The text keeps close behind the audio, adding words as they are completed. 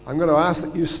I'm going to ask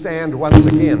that you stand once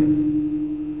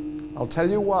again. I'll tell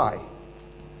you why.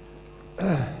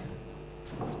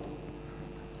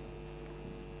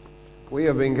 We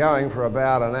have been going for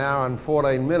about an hour and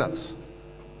 14 minutes.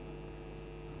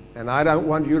 And I don't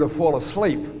want you to fall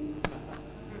asleep.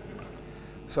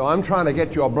 So I'm trying to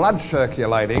get your blood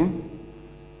circulating.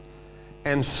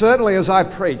 And certainly as I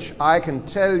preach, I can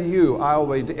tell you I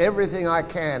will do everything I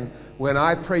can when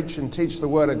I preach and teach the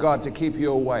Word of God to keep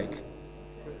you awake.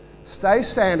 Stay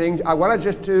standing. I want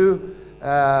to just do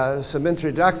some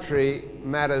introductory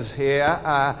matters here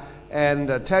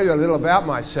and tell you a little about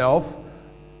myself.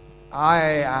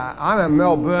 I'm a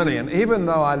Melburnian, even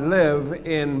though I live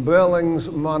in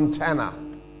Burlings, Montana.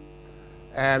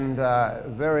 And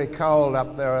very cold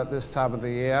up there at this time of the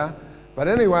year. But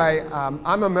anyway,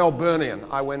 I'm a Melburnian.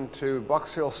 I went to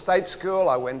Box Hill State School.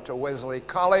 I went to Wesley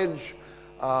College.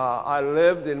 I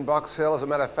lived in Box Hill. As a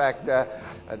matter of fact,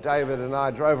 David and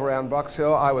I drove around Box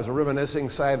Hill. I was reminiscing,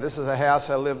 saying, this is a house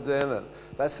I lived in, and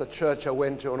that's the church I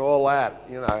went to, and all that,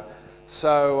 you know.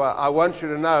 So I want you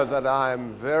to know that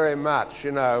I'm very much,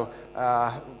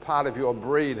 part of your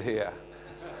breed here.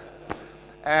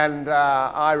 And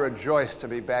I rejoice to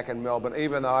be back in Melbourne,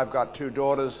 even though I've got two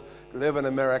daughters, live in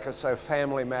America, so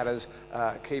family matters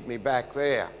keep me back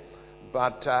there.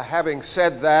 But having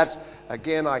said that,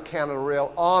 again, I count it a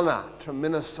real honor to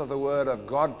minister the Word of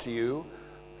God to you.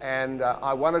 And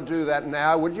I want to do that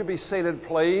now. Would you be seated,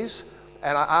 please?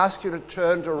 And I ask you to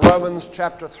turn to Romans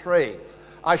chapter 3.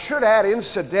 I should add,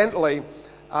 incidentally,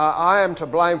 I am to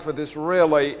blame for this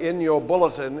really. In your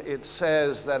bulletin, it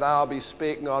says that I'll be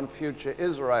speaking on future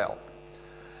Israel.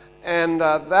 And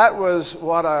that was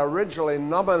what I originally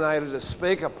nominated to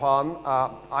speak upon.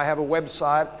 I have a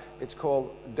website. It's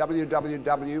called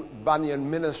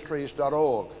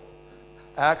www.bunyanministries.org.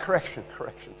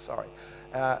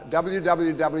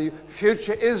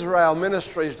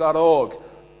 www.futureisraelministries.org.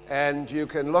 And you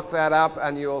can look that up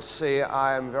and you'll see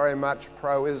I am very much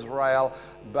pro-Israel.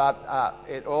 But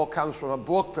it all comes from a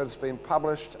book that's been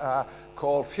published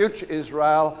called Future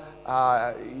Israel.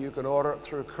 You can order it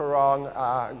through Kurong.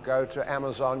 Go to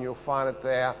Amazon, you'll find it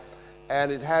there.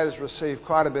 And it has received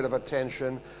quite a bit of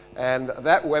attention. And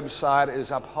that website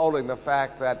is upholding the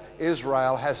fact that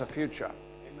Israel has a future.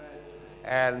 Amen.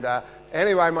 And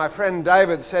anyway, my friend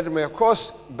David said to me, of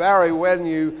course, Barry, when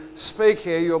you speak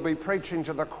here, you'll be preaching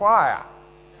to the choir.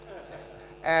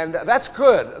 And that's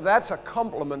good. That's a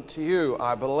compliment to you,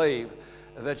 I believe,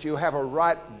 that you have a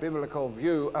right biblical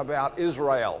view about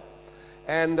Israel.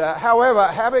 And however,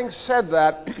 having said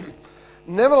that,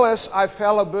 nevertheless, I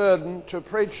felt a burden to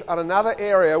preach on another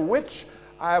area which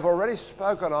I have already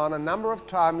spoken on a number of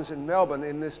times in Melbourne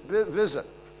in this visit.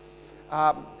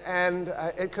 And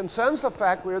it concerns the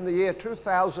fact we're in the year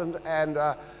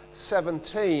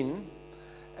 2017,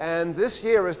 and this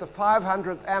year is the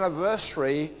 500th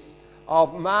anniversary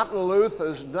of Martin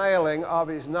Luther's nailing of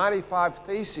his 95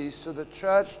 Theses to the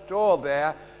church door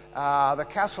there, the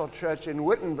Castle Church in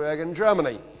Wittenberg in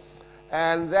Germany.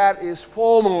 And that is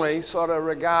formally sort of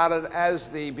regarded as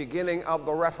the beginning of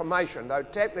the Reformation, though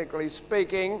technically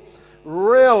speaking,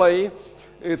 really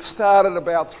it started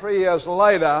about 3 years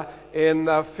later in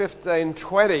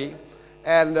 1520,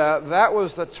 and that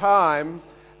was the time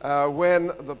when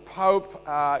the Pope,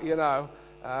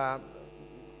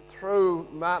 threw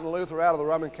Martin Luther out of the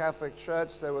Roman Catholic Church.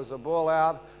 There was a bull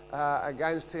out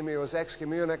against him. He was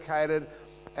excommunicated.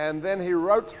 And then he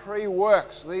wrote 3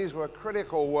 works. These were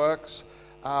critical works.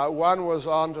 One was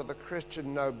on to the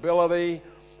Christian nobility.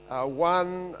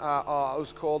 One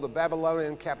was called The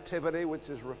Babylonian Captivity, which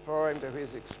is referring to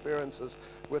his experiences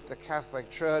with the Catholic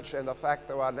Church and the fact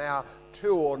there are now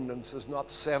 2 ordinances,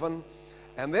 not 7.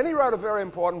 And then he wrote a very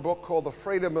important book called The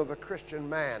Freedom of the Christian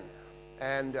Man.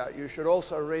 And you should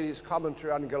also read his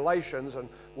commentary on Galatians. And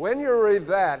when you read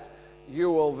that,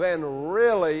 you will then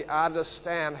really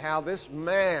understand how this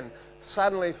man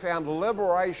suddenly found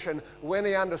liberation when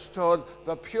he understood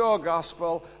the pure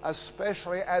gospel,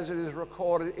 especially as it is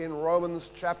recorded in Romans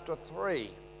chapter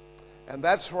 3. And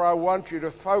that's where I want you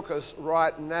to focus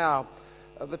right now.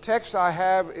 The text I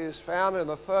have is found in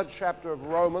the 3rd chapter of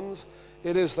Romans.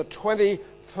 It is the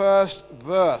 21st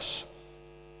verse.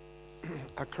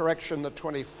 The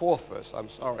 24th verse, I'm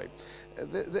sorry.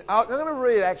 I'm going to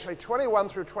read actually 21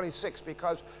 through 26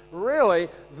 because really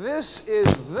this is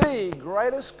the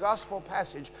greatest gospel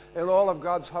passage in all of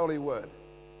God's holy word.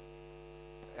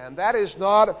 And that is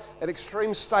not an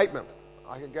extreme statement.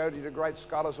 I could go to the great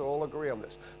scholars who all agree on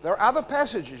this. There are other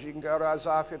passages. You can go to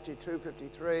Isaiah 52,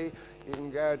 53. You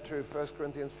can go to 1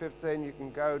 Corinthians 15. You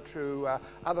can go to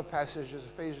other passages,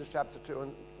 Ephesians chapter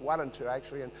 1 and 2,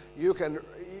 actually. And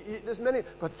there's many.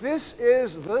 But this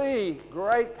is the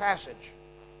great passage.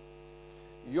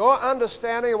 Your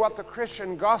understanding of what the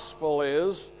Christian gospel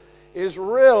is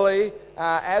really,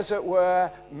 as it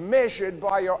were, measured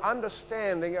by your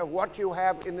understanding of what you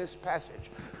have in this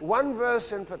passage. One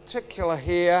verse in particular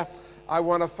here I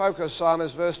want to focus on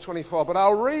is verse 24. But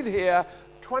I'll read here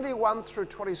 21 through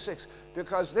 26,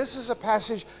 because this is a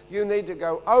passage you need to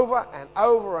go over and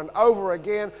over and over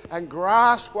again and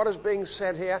grasp what is being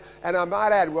said here. And I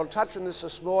might add, we'll touch on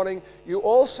this morning, you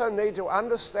also need to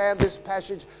understand this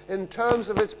passage in terms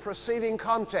of its preceding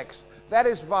context. That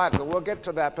is vital. We'll get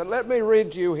to that. But let me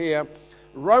read to you here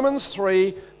Romans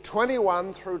 3,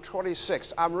 21 through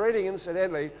 26. I'm reading,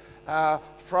 incidentally,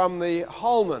 from the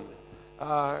Holman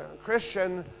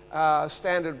Christian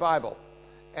Standard Bible.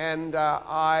 And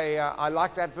I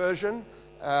like that version.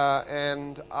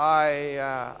 And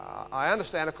I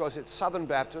understand, of course, it's Southern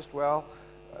Baptist. Well,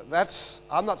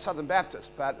 I'm not Southern Baptist,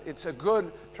 but it's a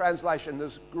good translation.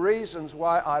 There's reasons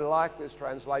why I like this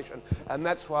translation, and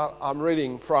that's what I'm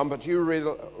reading from, but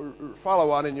you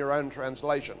follow on in your own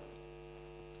translation.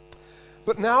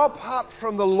 But now, apart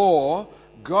from the law,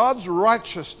 God's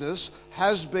righteousness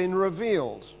has been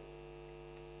revealed,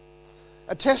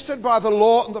 attested by the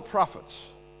law and the prophets.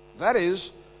 That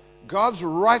is, God's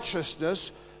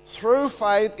righteousness through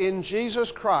faith in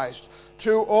Jesus Christ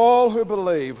to all who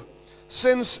believe,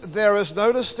 since there is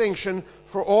no distinction,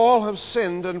 for all have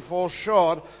sinned and fall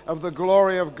short of the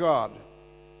glory of God.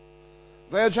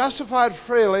 They are justified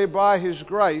freely by His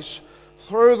grace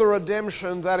through the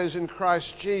redemption that is in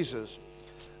Christ Jesus.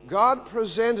 God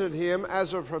presented Him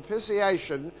as a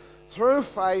propitiation through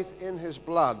faith in His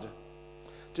blood,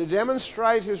 to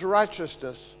demonstrate His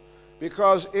righteousness,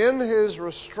 because in His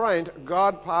restraint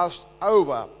God passed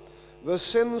over the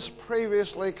sins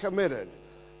previously committed.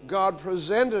 God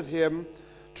presented Him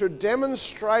to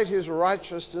demonstrate His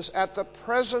righteousness at the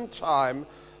present time,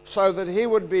 so that He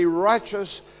would be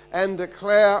righteous and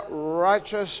declare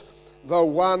righteous the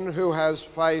one who has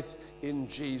faith in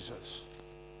Jesus.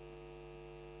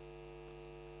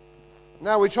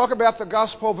 Now, we talk about the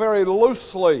gospel very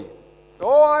loosely.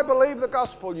 Oh, I believe the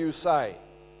gospel, you say.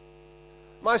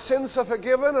 My sins are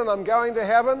forgiven and I'm going to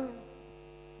heaven.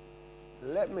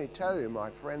 Let me tell you, my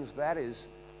friends, that is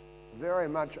very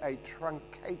much a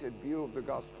truncated view of the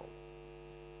gospel.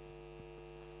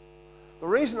 The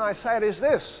reason I say it is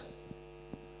this: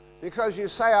 because you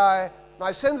say,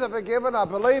 my sins are forgiven, I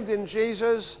believed in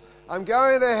Jesus, I'm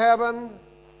going to heaven.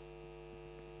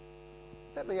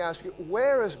 Let me ask you,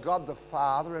 where is God the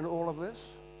Father in all of this?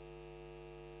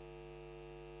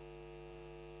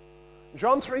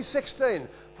 John 3:16,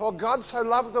 for God so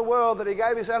loved the world that He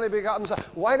gave His only begotten Son.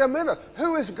 Wait a minute,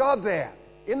 who is God there?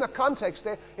 In the context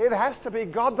there, it has to be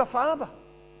God the Father.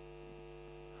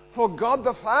 For God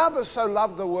the Father so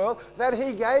loved the world that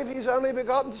He gave His only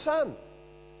begotten Son.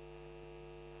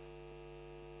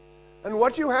 And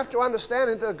what you have to understand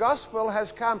is the gospel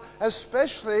has come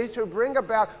especially to bring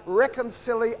about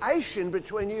reconciliation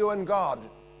between you and God.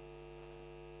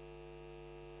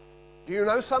 Do you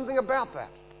know something about that?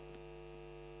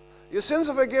 Your sins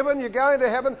are forgiven, you're going to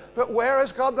heaven, but where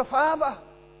is God the Father?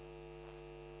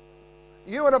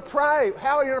 You are to pray.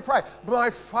 How are you to pray? My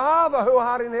Father who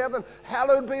art in heaven,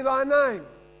 hallowed be thy name.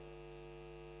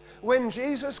 When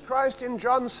Jesus Christ in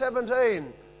John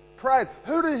 17 prayed,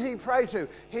 who did He pray to?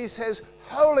 He says,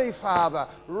 Holy Father,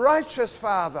 righteous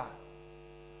Father.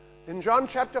 In John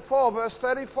chapter 4, verse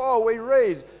 34, we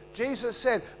read, Jesus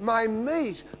said, my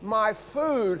meat, my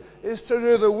food is to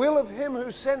do the will of Him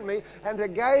who sent me and to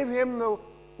give Him the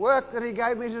work that He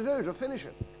gave me to do, to finish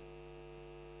it.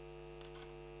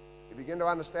 You begin to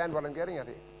understand what I'm getting at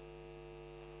here.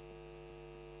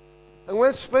 And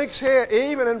when it speaks here,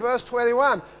 even in verse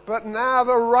 21, but now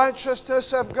the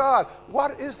righteousness of God.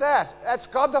 What is that? That's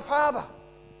God the Father,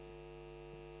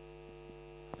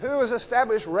 who has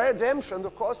established redemption,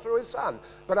 of course, through His Son.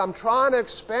 But I'm trying to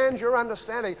expand your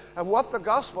understanding of what the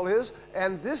gospel is,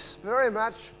 and this very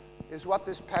much is what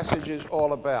this passage is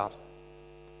all about.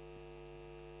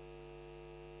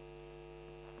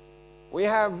 We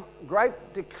have great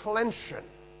declension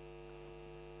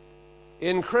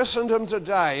in Christendom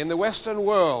today, in the Western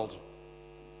world,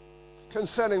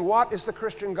 concerning what is the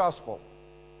Christian gospel.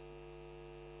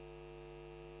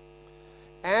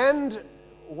 And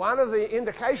one of the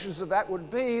indications of that would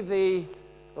be the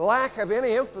lack of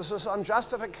any emphasis on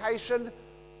justification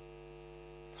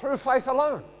through faith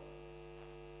alone.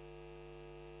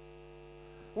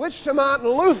 which to Martin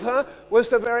Luther was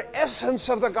the very essence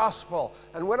of the gospel.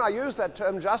 And when I use that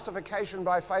term, justification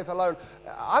by faith alone,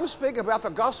 I'm speaking about the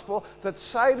gospel that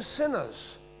saves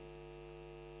sinners.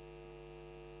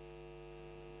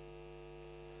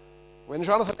 When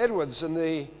Jonathan Edwards in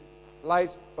the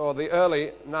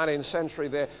early 19th century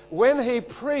there, when he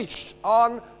preached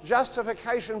on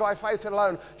justification by faith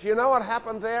alone, do you know what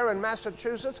happened there in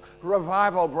Massachusetts?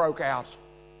 Revival broke out.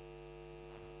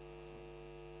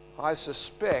 I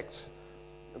suspect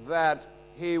that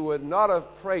he would not have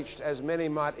preached as many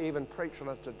might even preach on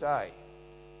it today.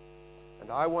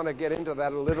 And I want to get into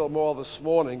that a little more this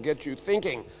morning, get you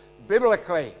thinking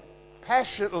biblically,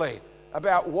 passionately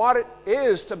about what it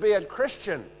is to be a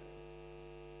Christian.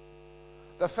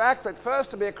 The fact that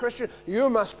first, to be a Christian, you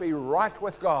must be right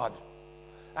with God.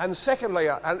 And secondly,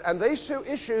 and these two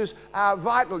issues are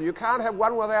vital. You can't have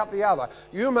one without the other.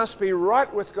 You must be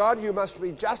right with God. You must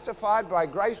be justified by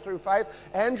grace through faith.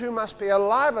 And you must be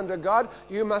alive unto God.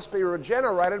 You must be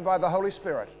regenerated by the Holy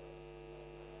Spirit.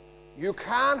 You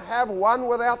can't have one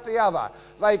without the other.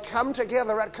 They come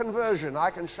together at conversion.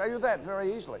 I can show you that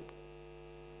very easily.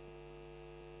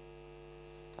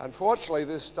 Unfortunately,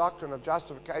 this doctrine of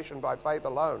justification by faith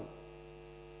alone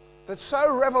that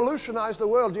so revolutionized the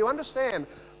world. Do you understand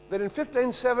that in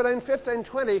 1517,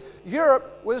 1520,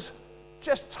 Europe was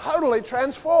just totally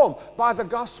transformed by the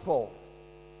gospel?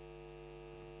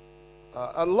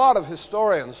 A lot of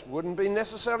historians, wouldn't be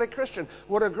necessarily Christian,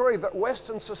 would agree that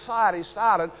Western society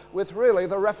started with really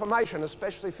the Reformation,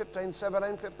 especially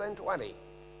 1517, 1520.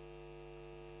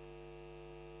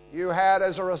 You had,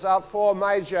 as a result, four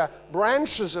major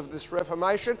branches of this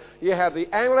Reformation. You had the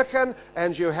Anglican,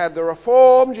 and you had the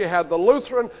Reformed, you had the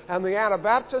Lutheran, and the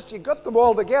Anabaptist. You got them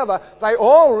all together. They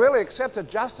all really accepted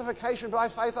justification by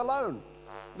faith alone.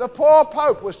 The poor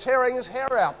Pope was tearing his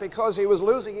hair out because he was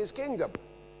losing his kingdom.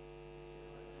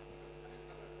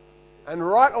 And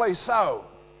rightly so.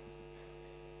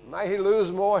 May he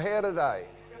lose more hair today.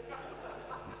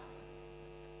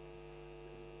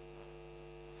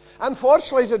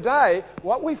 Unfortunately today,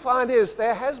 what we find is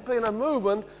there has been a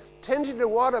movement tending to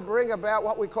want to bring about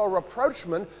what we call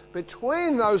rapprochement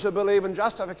between those who believe in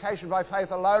justification by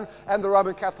faith alone and the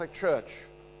Roman Catholic Church.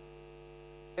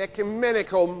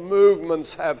 Ecumenical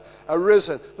movements have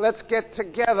arisen. Let's get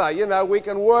together. We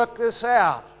can work this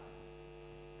out.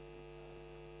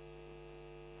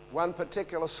 One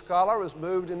particular scholar has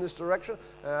moved in this direction.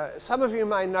 Some of you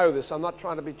may know this. I'm not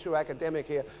trying to be too academic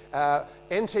here.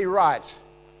 N.T. Wright.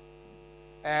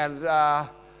 And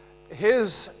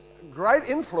his great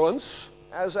influence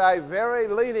as a very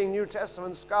leading New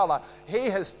Testament scholar, he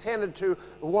has tended to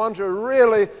want to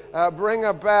really bring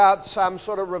about some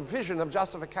sort of revision of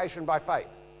justification by faith.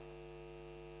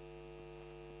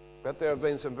 But there have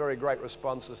been some very great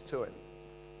responses to him.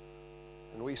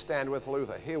 And we stand with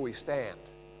Luther. Here we stand.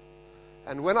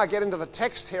 And when I get into the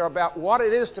text here about what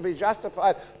it is to be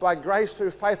justified by grace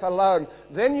through faith alone,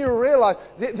 then you realize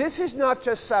this is not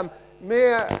just some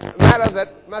mere matter that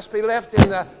must be left in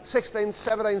the 16th,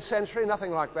 17th century,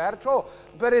 nothing like that at all.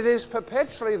 But it is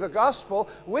perpetually the gospel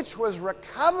which was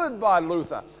recovered by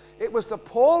Luther. It was the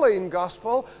Pauline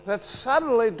gospel that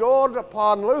suddenly dawned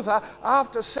upon Luther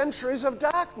after centuries of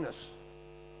darkness.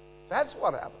 That's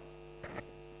what happened.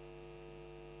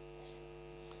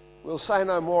 We'll say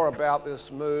no more about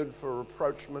this mood for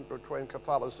rapprochement between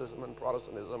Catholicism and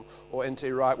Protestantism or N.T.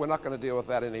 Wright. We're not going to deal with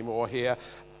that anymore here.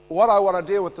 What I want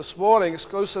to deal with this morning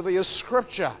exclusively is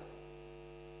Scripture.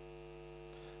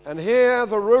 And here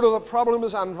the root of the problem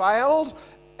is unveiled,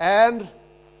 and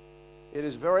it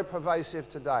is very pervasive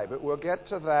today. But we'll get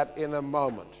to that in a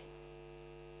moment.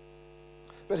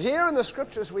 But here in the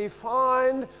Scriptures we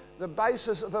find the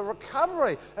basis of the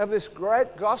recovery of this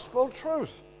great gospel truth.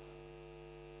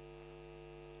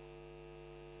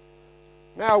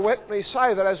 Now, let me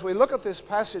say that as we look at this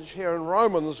passage here in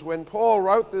Romans, when Paul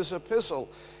wrote this epistle,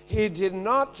 he did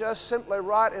not just simply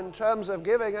write in terms of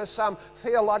giving us some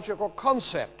theological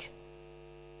concept.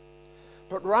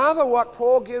 But rather what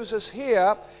Paul gives us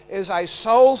here is a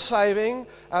soul-saving,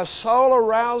 a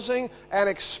soul-arousing and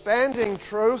expanding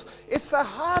truth. It's the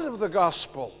heart of the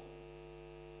gospel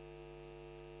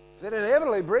that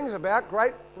inevitably brings about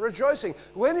great rejoicing.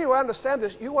 When you understand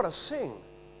this, you want to sing.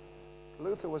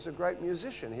 Luther was a great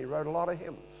musician. He wrote a lot of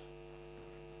hymns.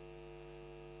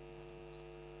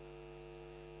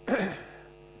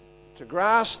 To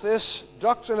grasp this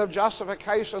doctrine of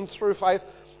justification through faith,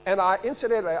 and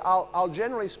incidentally, I'll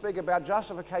generally speak about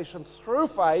justification through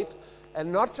faith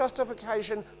and not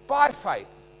justification by faith.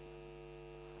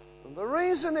 And the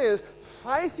reason is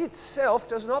faith itself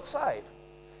does not save.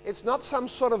 It's not some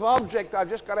sort of object I've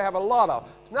just got to have a lot of.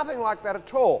 It's nothing like that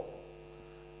at all.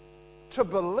 To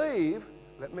believe,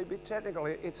 let me be technical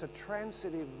here, it's a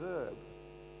transitive verb.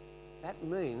 That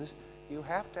means you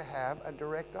have to have a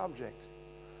direct object.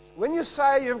 When you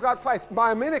say you've got faith,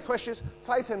 my immediate question is,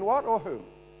 faith in what or whom?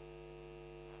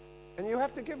 And you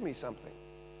have to give me something.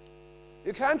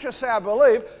 You can't just say I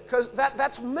believe, because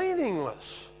that's meaningless.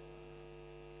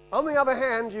 On the other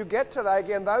hand, you get today,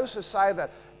 again, those who say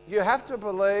that you have to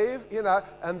believe,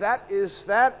 and that is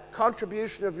that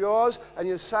contribution of yours, and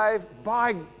you're saved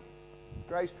by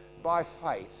grace, by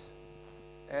faith.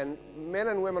 And men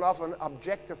and women often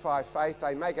objectify faith.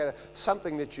 They make it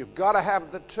something that you've got to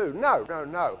have the two.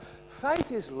 No.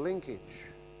 Faith is linkage.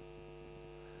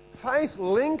 Faith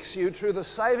links you to the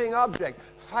saving object.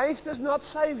 Faith does not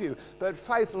save you, but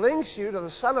faith links you to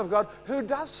the Son of God who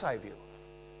does save you.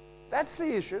 That's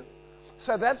the issue.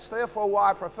 So that's therefore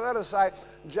why I prefer to say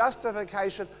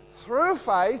justification through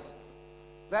faith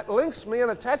that links me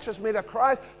and attaches me to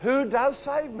Christ who does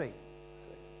save me.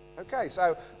 Okay,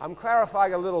 so I'm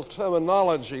clarifying a little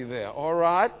terminology there, all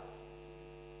right?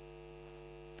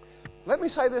 Let me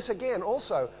say this again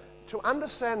also. To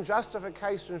understand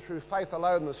justification through faith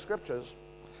alone in the Scriptures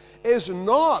is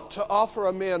not to offer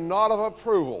a mere nod of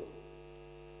approval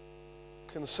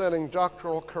concerning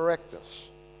doctrinal correctness,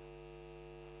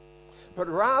 but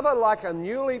rather like a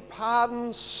newly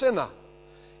pardoned sinner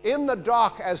in the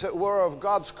dock, as it were, of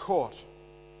God's court.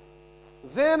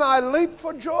 Then I leap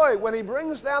for joy when he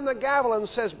brings down the gavel and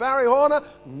says, Barry Horner,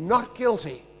 not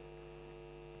guilty.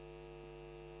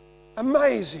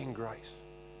 Amazing grace.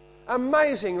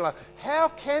 Amazing love. How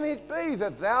can it be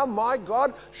that thou, my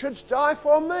God, shouldst die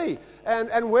for me?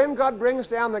 And when God brings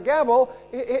down the gavel,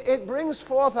 it brings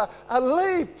forth a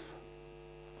leap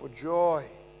for joy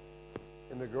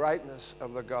in the greatness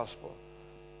of the gospel.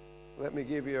 Let me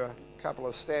give you a couple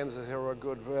of stanzas here of a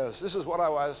good verse. This is what I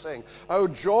was saying. Oh,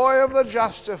 joy of the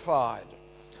justified,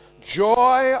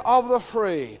 joy of the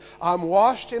free, I'm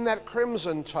washed in that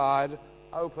crimson tide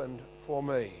opened for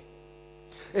me.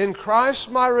 In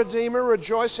Christ my Redeemer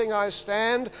rejoicing I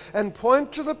stand and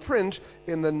point to the print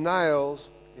in the nails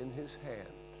in his hand.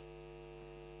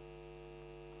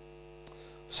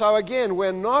 So again,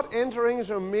 we're not entering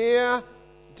into a mere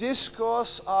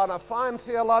discourse on a fine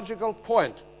theological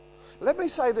point. Let me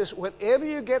say this, whenever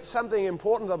you get something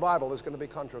important in the Bible, there's going to be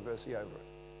controversy over it.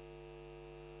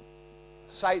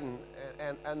 Satan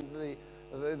and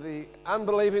the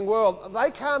unbelieving world,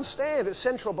 they can't stand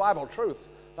essential Bible truth.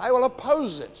 They will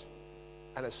oppose it,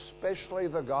 and especially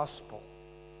the gospel.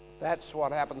 That's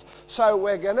what happens. So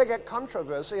we're going to get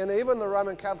controversy, and even the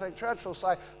Roman Catholic Church will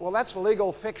say, well, that's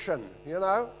legal fiction,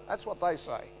 That's what they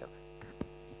say.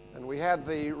 And we had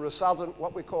the resultant,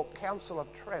 what we call Council of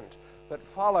Trent, that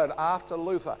followed after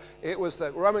Luther. It was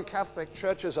the Roman Catholic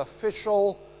Church's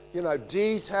official,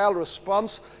 detailed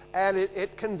response, and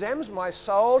it condemns my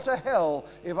soul to hell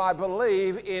if I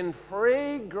believe in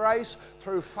free grace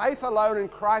through faith alone in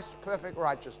Christ's perfect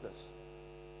righteousness.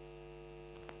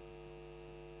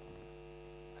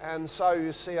 And so,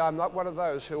 you see, I'm not one of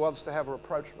those who wants to have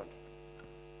rapprochement.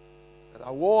 And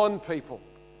I warn people.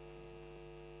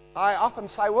 I often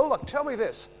say, well, look, tell me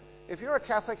this. If you're a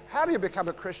Catholic, how do you become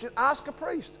a Christian? Ask a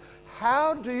priest.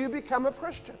 How do you become a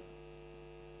Christian?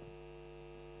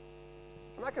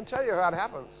 And I can tell you how it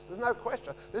happens. There's no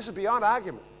question. This is beyond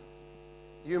argument.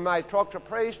 You may talk to a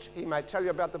priest. He may tell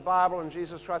you about the Bible and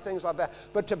Jesus Christ, things like that.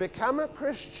 But to become a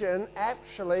Christian,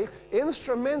 actually,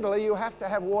 instrumentally, you have to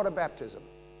have water baptism.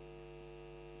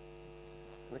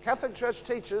 And the Catholic Church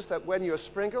teaches that when you're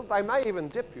sprinkled, they may even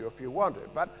dip you if you want to.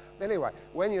 But anyway,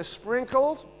 when you're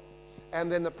sprinkled,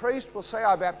 and then the priest will say,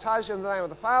 I baptize you in the name of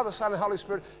the Father, Son, and Holy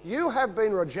Spirit, you have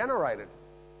been regenerated.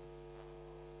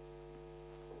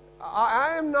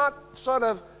 I am not sort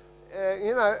of,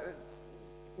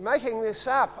 making this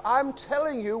up. I'm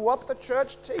telling you what the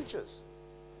church teaches.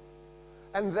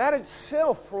 And that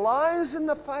itself flies in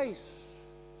the face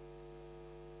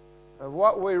of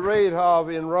what we read of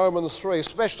in Romans 3,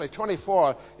 especially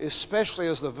 24, especially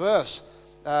as the verse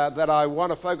that I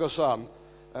want to focus on.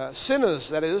 Sinners,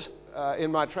 that is,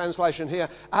 in my translation here,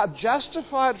 are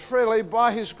justified freely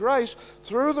by his grace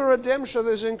through the redemption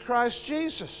that is in Christ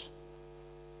Jesus.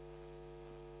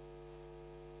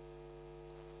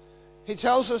 He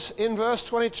tells us in verse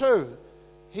 22,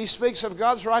 he speaks of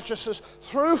God's righteousness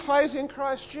through faith in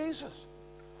Christ Jesus.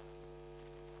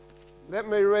 Let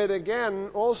me read again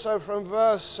also from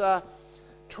verse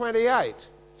 28.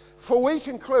 For we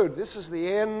conclude, this is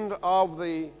the end of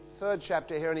the third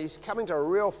chapter here, and he's coming to a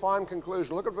real fine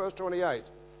conclusion. Look at verse 28.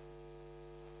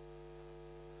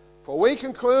 For we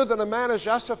conclude that a man is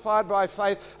justified by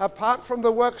faith apart from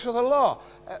the works of the law.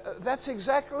 That's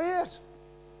exactly it.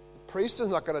 The priest is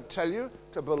not going to tell you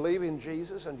to believe in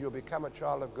Jesus and you'll become a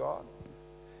child of God.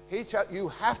 You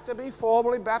have to be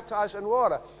formally baptized in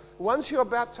water. Once you're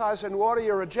baptized in water,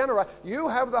 you're regenerate. You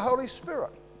have the Holy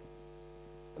Spirit.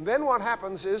 And then what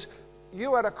happens is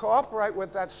you are to cooperate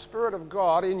with that Spirit of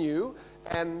God in you,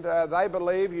 and they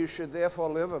believe you should therefore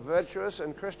live a virtuous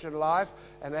and Christian life.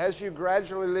 And as you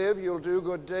gradually live, you'll do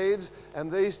good deeds,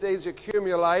 and these deeds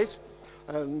accumulate.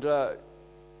 And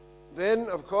then,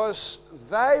 of course,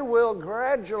 they will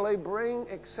gradually bring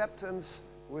acceptance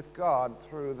with God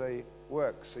through these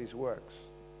works.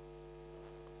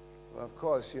 Well, of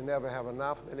course, you never have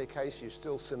enough. In any case, you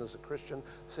still sin as a Christian,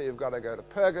 so you've got to go to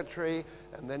purgatory,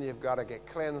 and then you've got to get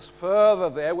cleansed further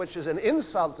there, which is an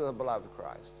insult to the blood of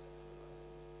Christ.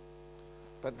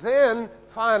 But then,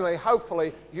 finally,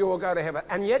 hopefully, you will go to heaven.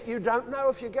 And yet you don't know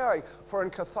if you're going. For in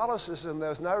Catholicism,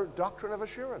 there's no doctrine of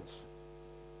assurance.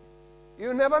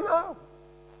 You never know.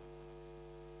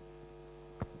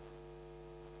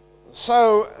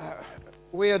 So,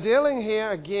 we are dealing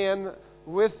here again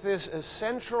with this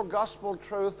essential gospel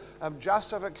truth of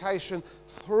justification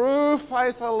through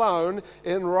faith alone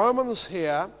in Romans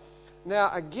here. Now,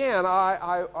 again,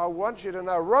 I want you to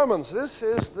know, Romans, this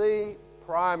is the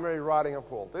primary writing of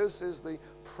Paul. This is the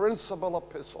principal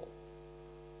epistle.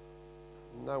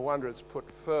 No wonder it's put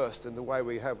first in the way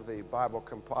we have the Bible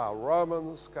compiled.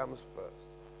 Romans comes first.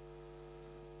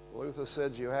 Luther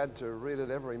said you had to read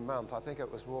it every month. I think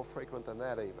it was more frequent than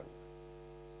that even.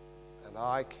 And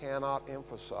I cannot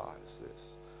emphasize this.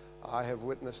 I have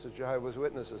witnessed to Jehovah's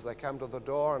Witnesses. They come to the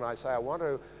door and I say, I want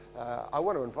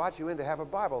to invite you in to have a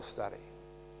Bible study.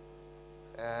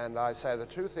 And I say the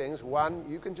two things. One,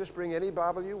 you can just bring any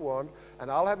Bible you want,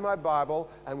 and I'll have my Bible,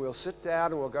 and we'll sit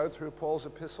down and we'll go through Paul's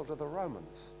epistle to the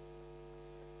Romans.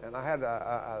 And I had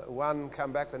one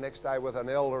come back the next day with an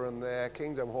elder in their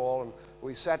Kingdom Hall, and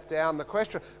we sat down. The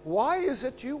question, why is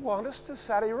it you want us to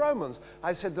study Romans?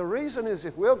 I said, the reason is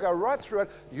if we'll go right through it,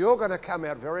 you're going to come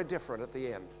out very different at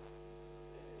the end.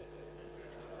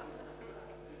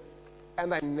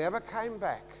 And they never came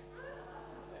back.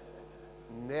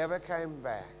 Never came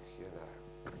back, you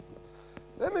know.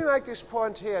 Let me make this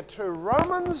point here too.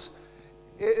 Romans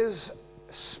is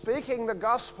speaking the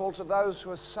gospel to those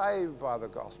who are saved by the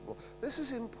gospel. This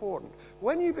is important.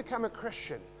 When you become a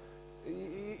Christian,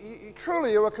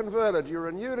 truly you are converted. You're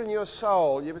renewed in your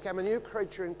soul. You become a new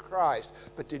creature in Christ.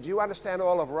 But did you understand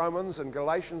all of Romans and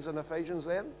Galatians and Ephesians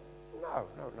then? No.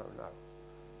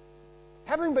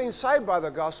 Having been saved by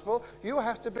the gospel, you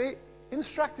have to be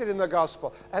instructed in the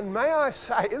gospel. And may I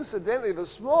say, incidentally,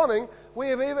 this morning, we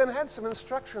have even had some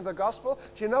instruction of the gospel.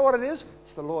 Do you know what it is?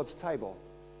 It's the Lord's table.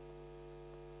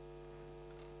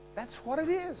 That's what it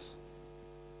is.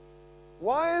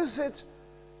 Why is it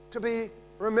to be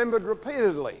remembered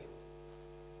repeatedly?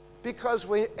 Because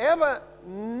we ever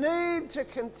need to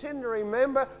continue to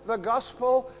remember the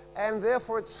gospel, and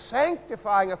therefore its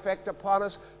sanctifying effect upon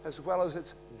us as well as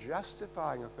its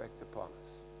justifying effect upon us.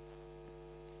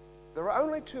 There are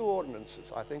only two ordinances.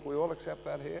 I think we all accept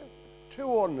that here. Two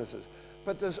ordinances.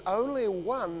 But there's only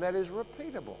one that is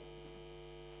repeatable.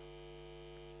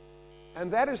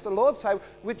 And that is the Lord's table,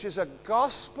 which is a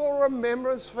gospel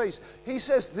remembrance feast. He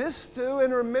says, this do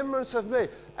in remembrance of me.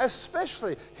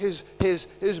 Especially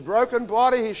his broken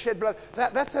body, his shed blood.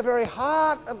 That's the very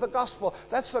heart of the gospel.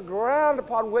 That's the ground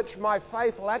upon which my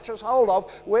faith latches hold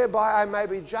of, whereby I may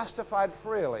be justified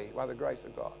freely by the grace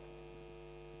of God.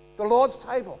 The Lord's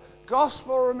table.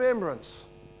 Gospel remembrance.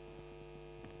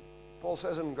 Paul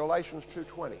says in Galatians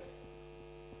 2:20,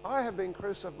 I have been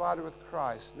crucified with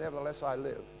Christ, nevertheless I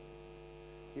live.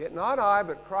 Yet not I,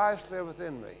 but Christ liveth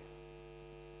in me.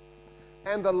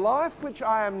 And the life which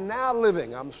I am now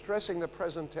living, I'm stressing the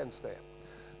present tense there.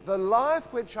 The life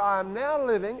which I am now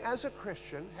living as a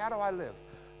Christian, how do I live?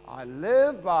 I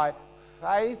live by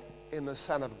faith in the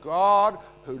Son of God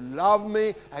who loved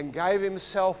me and gave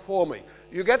himself for me.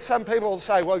 You get some people who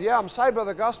say, well, yeah, I'm saved by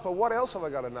the gospel. What else have I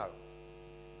got to know?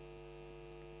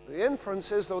 The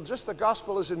inference is that just the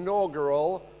gospel is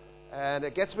inaugural and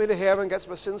it gets me to heaven, gets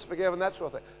my sins forgiven, that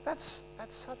sort of thing. That's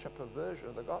such a perversion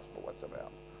of the gospel, what's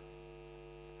about.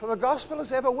 For the gospel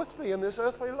is ever with me in this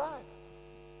earthly life.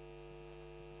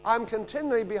 I'm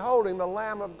continually beholding the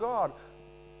Lamb of God.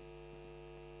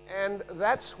 And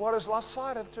that's what is lost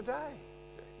sight of today.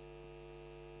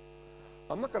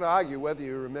 I'm not going to argue whether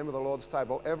you remember the Lord's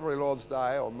table every Lord's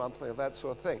Day or monthly or that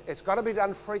sort of thing. It's got to be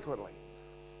done frequently.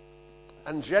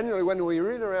 And generally, when we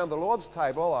read around the Lord's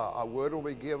table, a word will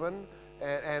be given,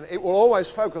 and it will always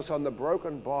focus on the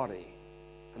broken body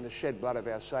and the shed blood of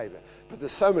our Saviour. But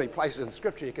there's so many places in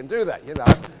Scripture you can do that,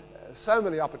 so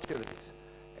many opportunities.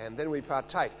 And then we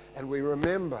partake, and we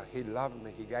remember, He loved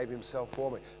me, He gave Himself for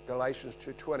me. Galatians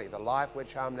 2:20, the life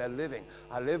which I'm now living,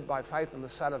 I live by faith in the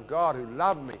Son of God who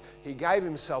loved me. He gave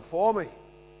Himself for me.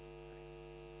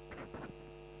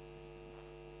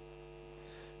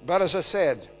 But as I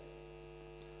said,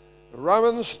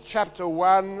 Romans chapter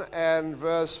 1 and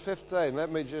verse 15.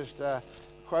 Let me just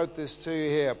quote this to you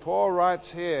here. Paul writes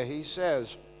here, he says,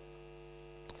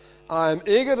 I am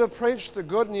eager to preach the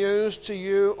good news to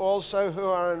you also who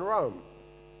are in Rome.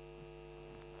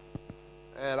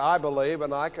 And I believe,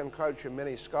 and I can quote you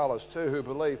many scholars too who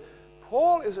believe,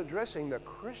 Paul is addressing the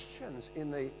Christians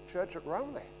in the church at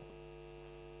Rome there.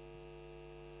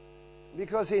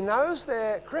 Because he knows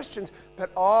they're Christians,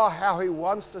 but how he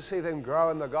wants to see them grow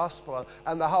in the gospel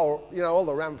and the whole, all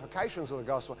the ramifications of the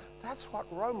gospel. That's what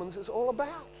Romans is all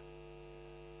about.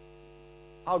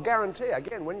 I'll guarantee,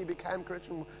 again, when you became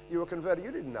Christian, you were converted,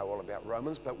 you didn't know all about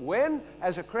Romans, but when,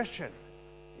 as a Christian,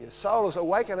 your soul is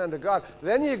awakened unto God,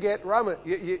 then you get Romans,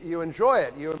 you enjoy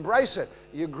it, you embrace it,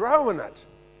 you grow in it,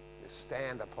 you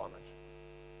stand upon it.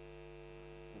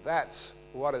 That's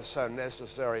what is so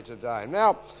necessary today.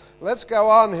 Now, let's go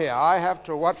on here. I have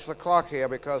to watch the clock here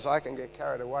because I can get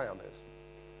carried away on this.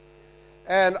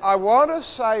 And I want to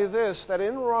say this, that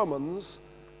in Romans,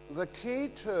 the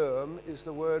key term is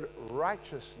the word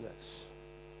righteousness.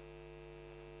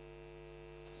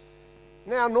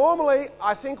 Now, normally,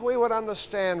 I think we would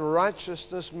understand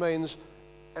righteousness means,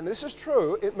 and this is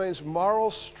true, it means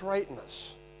moral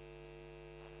straightness.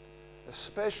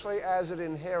 Especially as it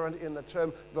inherent in the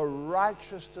term, the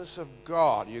righteousness of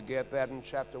God. You get that in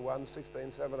chapter 1,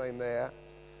 16, 17 there.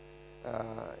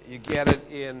 You get it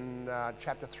in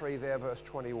chapter 3 there, verse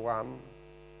 21.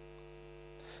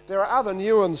 There are other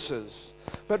nuances.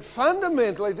 But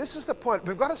fundamentally, this is the point.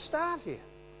 We've got to start here.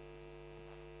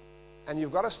 And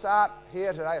you've got to start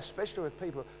here today, especially with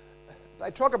people.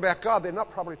 They talk about God, they're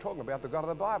not probably talking about the God of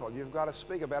the Bible. You've got to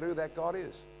speak about who that God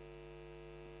is.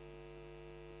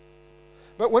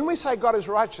 But when we say God is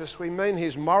righteous, we mean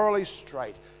He's morally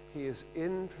straight. He is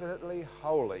infinitely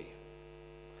holy.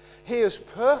 He is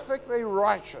perfectly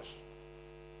righteous.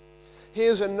 He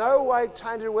is in no way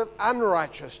tainted with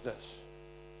unrighteousness.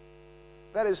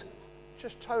 That is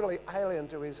just totally alien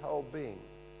to His whole being.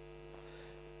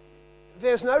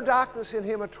 There's no darkness in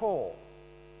Him at all.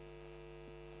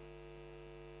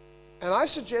 And I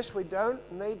suggest we don't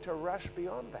need to rush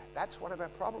beyond that. That's one of our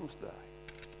problems today.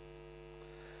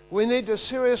 We need to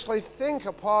seriously think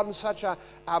upon such a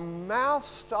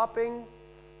mouth-stopping,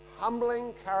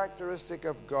 humbling characteristic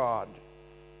of God.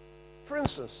 For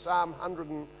instance, Psalm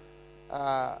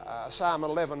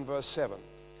 11, verse 7.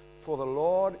 For the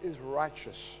Lord is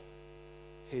righteous.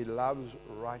 He loves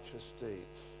righteous deeds.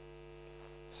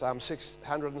 Psalm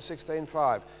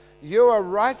 116:5. You are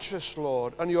righteous,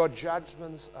 Lord, and your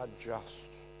judgments are just.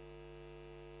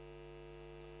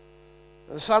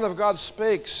 The Son of God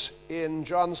speaks in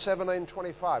John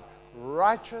 17:25.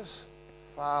 Righteous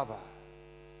Father.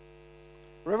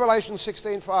 Revelation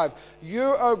 16:5. You,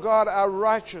 O God, are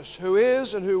righteous, who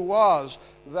is and who was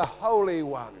the Holy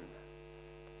One.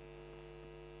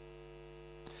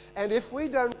 And if we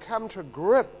don't come to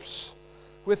grips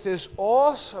with this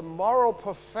awesome moral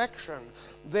perfection,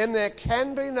 then there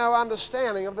can be no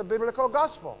understanding of the biblical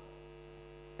gospel.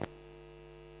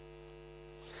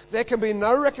 There can be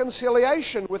no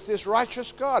reconciliation with this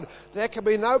righteous God. There can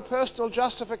be no personal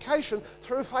justification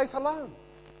through faith alone.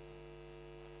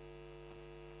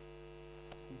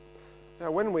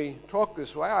 Now, when we talk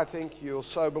this way, I think you'll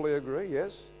soberly agree,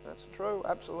 yes, that's true,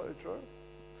 absolutely true.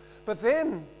 But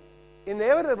then,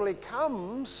 inevitably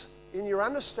comes, in your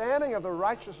understanding of the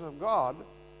righteousness of God,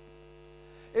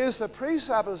 is the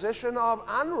presupposition of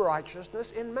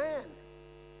unrighteousness in man.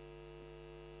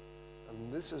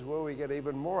 And this is where we get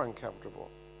even more uncomfortable.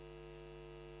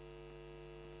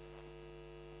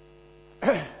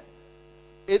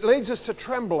 It leads us to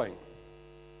trembling.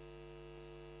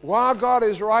 While God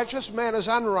is righteous, man is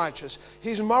unrighteous.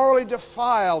 He's morally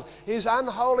defiled. He's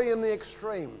unholy in the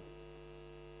extreme.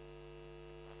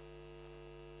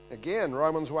 Again,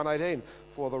 Romans 1:18.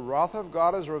 For the wrath of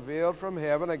God is revealed from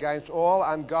heaven against all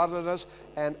ungodliness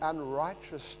and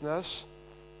unrighteousness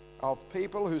of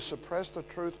people who suppress the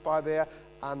truth by their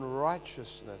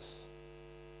unrighteousness.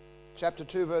 Chapter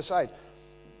 2, verse 8.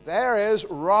 There is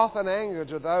wrath and anger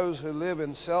to those who live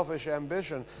in selfish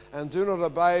ambition and do not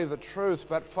obey the truth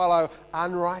but follow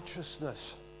unrighteousness.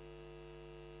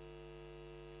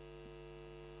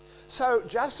 So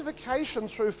justification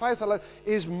through faith alone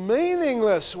is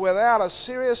meaningless without a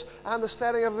serious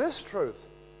understanding of this truth.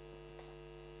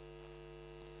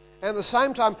 And at the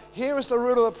same time, here is the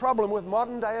root of the problem with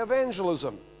modern day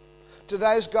evangelism.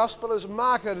 Today's gospel is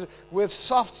marketed with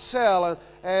soft sell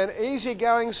and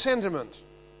easygoing sentiment,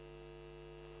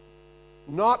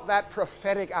 not that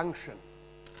prophetic unction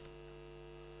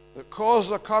that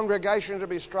causes the congregation to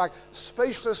be struck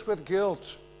speechless with guilt.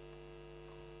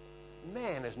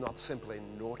 Man is not simply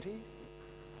naughty.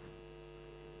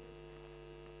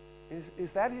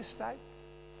 Is that his state?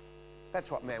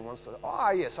 That's what man wants to.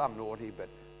 Oh, yes, I'm naughty, but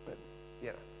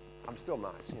I'm still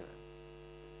nice,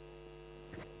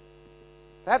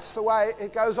 That's the way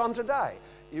it goes on today.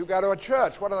 You go to a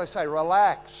church, what do they say?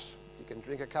 Relax. You can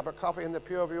drink a cup of coffee in the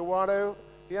pew if you want to,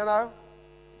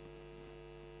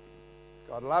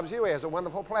 God loves you. He has a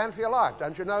wonderful plan for your life.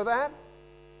 Don't you know that?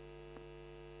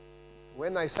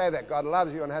 When they say that God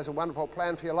loves you and has a wonderful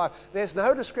plan for your life, there's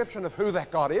no description of who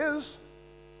that God is.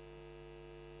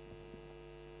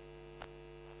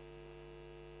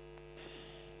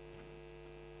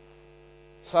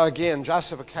 So again,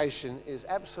 justification is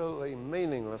absolutely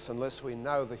meaningless unless we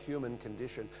know the human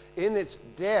condition in its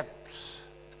depths.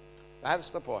 That's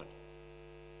the point.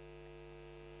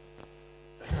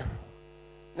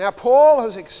 Now, Paul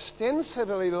has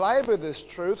extensively laboured this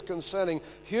truth concerning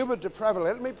human depravity.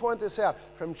 Let me point this out.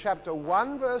 From chapter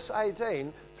 1, verse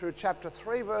 18, through chapter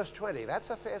 3, verse 20. That's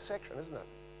a fair section, isn't it?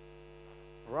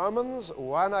 Romans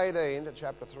 1:18 to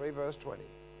chapter 3, verse 20.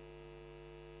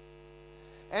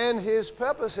 And his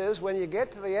purpose is, when you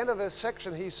get to the end of this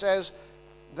section, he says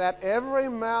that every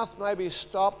mouth may be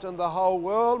stopped and the whole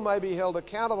world may be held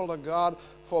accountable to God,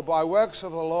 for by works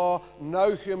of the law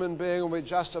no human being will be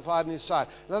justified in his sight.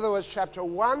 In other words, chapter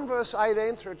 1, verse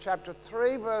 18 through chapter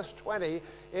 3, verse 20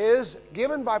 is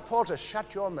given by Paul to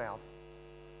shut your mouth.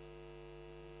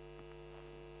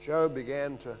 Job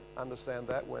began to understand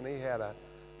that when he had a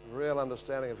real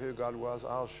understanding of who God was.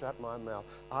 I'll shut my mouth.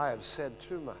 I have said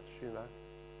too much,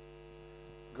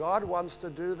 God wants to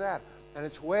do that. And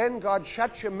it's when God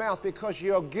shuts your mouth because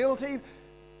you're guilty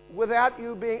without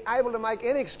you being able to make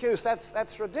any excuse.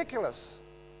 That's ridiculous.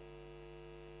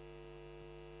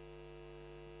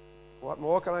 What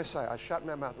more can I say? I shut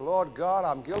my mouth. Lord God,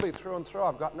 I'm guilty through and through.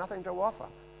 I've got nothing to offer.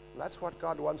 And that's what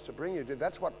God wants to bring you to.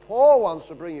 That's what Paul wants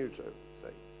to bring you to.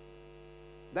 See?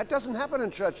 That doesn't happen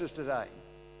in churches today.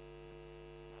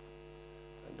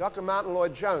 Dr. Martin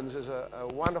Lloyd-Jones is a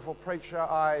wonderful preacher.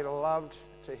 I loved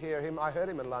to hear him. I heard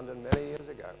him in London many years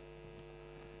ago.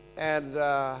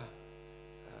 And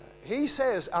he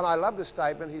says, and I love this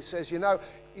statement, he says,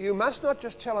 you must not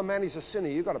just tell a man he's a sinner,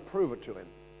 you've got to prove it to him.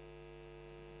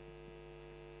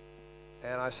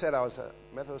 And I said I was a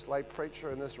Methodist lay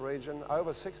preacher in this region.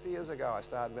 Over 60 years ago I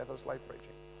started Methodist lay preaching.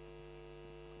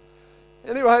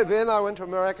 Anyway, then I went to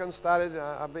America and started,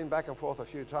 I've been back and forth a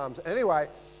few times. Anyway,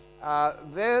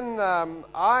 then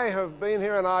I have been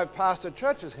here and I've pastored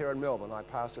churches here in Melbourne. I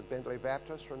pastored Bentley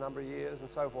Baptist for a number of years and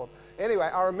so forth. Anyway,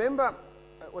 I remember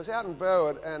it was out in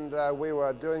Burwood and we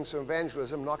were doing some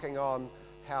evangelism, knocking on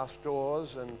house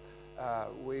doors, and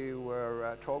we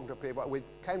were talking to people. We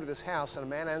came to this house and a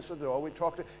man answered the door. We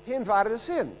talked to him. He invited us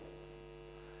in.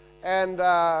 And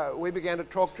we began to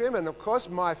talk to him. And of course,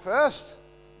 my first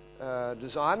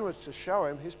design was to show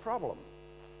him his problem.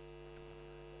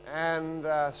 And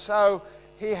so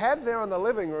he had there in the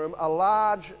living room a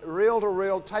large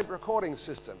reel-to-reel tape recording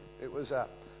system. It was a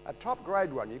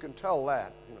top-grade one. You can tell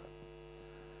that.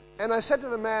 And I said to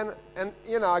the man, and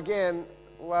again,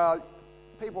 well,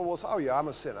 people will say, oh yeah, I'm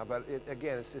a sinner, but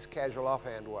again, it's this casual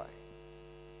offhand way.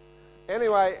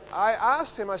 Anyway, I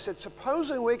asked him, I said,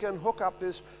 supposing we can hook up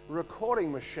this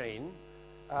recording machine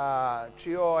to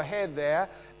your head there,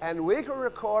 and we can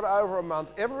record over a month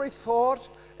every thought,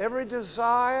 every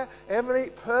desire, every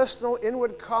personal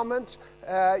inward comment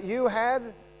you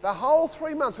had, the whole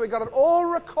 3 months. We got it all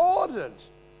recorded.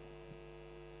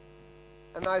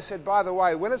 And I said, by the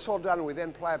way, when it's all done, we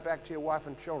then play it back to your wife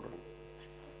and children.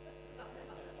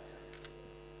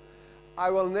 I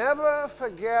will never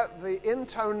forget the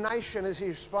intonation as he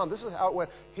responded. This is how it went.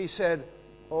 He said,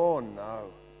 oh no.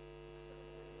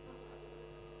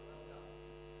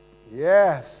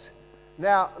 Yes.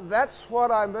 Now, that's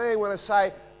what I mean when I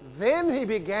say, then he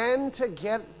began to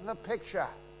get the picture.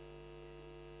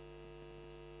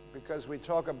 Because we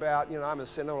talk about, I'm a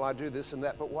sinner, well, I do this and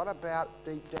that. But what about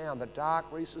deep down, the dark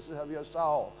recesses of your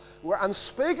soul, where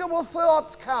unspeakable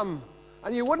thoughts come,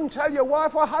 and you wouldn't tell your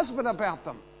wife or husband about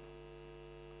them?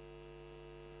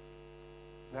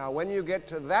 Now, when you get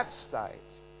to that state,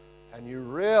 and you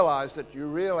realize that you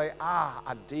really are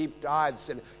a deep-dyed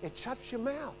sinner, it shuts your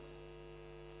mouth.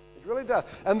 It really does.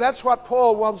 And that's what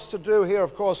Paul wants to do here,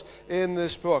 of course, in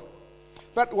this book.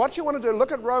 But what you want to do,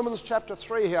 look at Romans chapter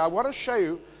 3 here. I want to show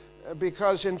you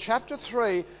because in chapter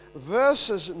 3,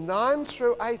 verses 9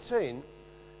 through 18,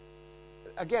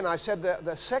 again, I said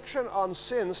the section on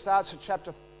sin starts at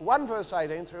chapter 1, verse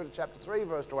 18 through to chapter 3,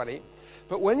 verse 20.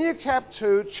 But when you cap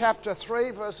to chapter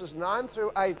 3, verses 9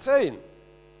 through 18,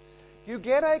 you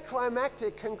get a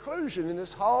climactic conclusion in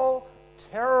this whole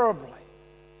terribly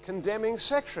condemning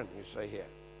section you see here.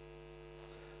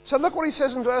 So look what he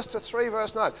says in verse 3,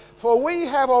 verse 9. For we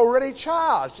have already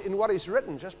charged, in what is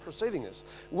written just preceding us,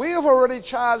 we have already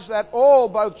charged that all,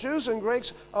 both Jews and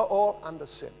Greeks, are all under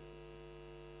sin.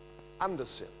 Under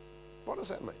sin. What does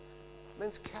that mean? It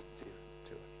means captive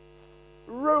to it.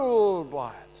 Ruled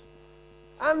by it.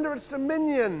 Under its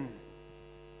dominion.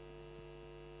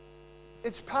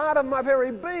 It's part of my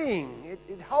very being.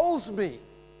 It holds me.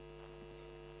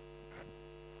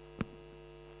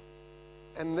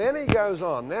 And then he goes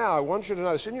on. Now, I want you to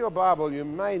notice, in your Bible, you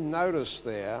may notice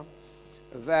there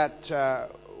that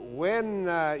when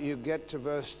you get to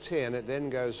verse 10, it then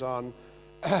goes on,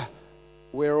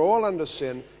 we're all under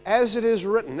sin, as it is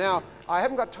written. Now, I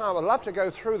haven't got time. I'd love to go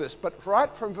through this, but right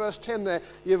from verse 10 there,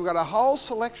 you've got a whole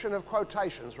selection of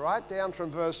quotations, right, down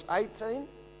from verse 18.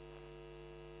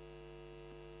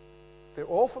 They're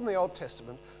all from the Old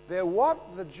Testament. They're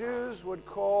what the Jews would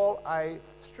call a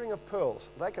string of pearls.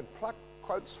 They could pluck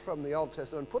quotes from the Old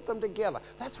Testament and put them together.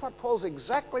 That's what Paul's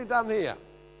exactly done here.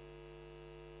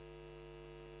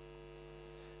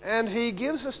 And he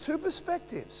gives us two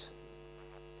perspectives.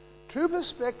 Two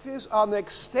perspectives on the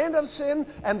extent of sin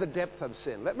and the depth of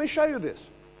sin. Let me show you this.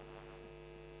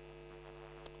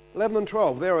 11 and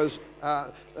 12. There is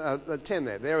 10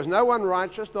 there. There is no one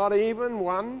righteous, not even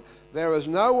one. There is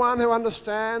no one who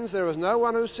understands. There is no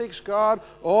one who seeks God.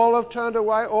 All have turned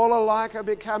away. All alike have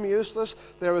become useless.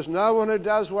 There is no one who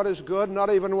does what is good, not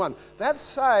even one. That's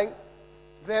saying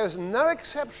there's no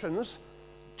exceptions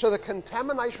to the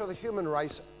contamination of the human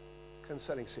race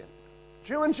concerning sin.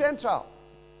 Jew and Gentile.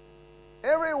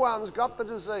 Everyone's got the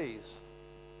disease.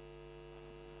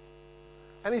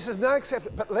 And he says no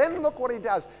exception. But then look what he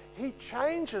does. He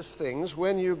changes things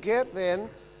when you get then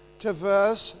to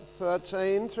verse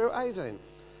 13 through 18.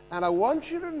 And I want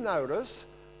you to notice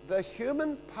the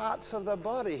human parts of the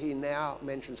body he now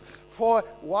mentions. For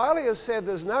while he has said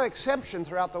there's no exception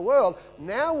throughout the world,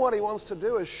 now what he wants to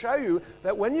do is show you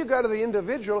that when you go to the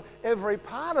individual, every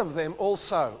part of them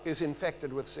also is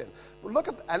infected with sin. Look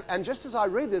at, and just as I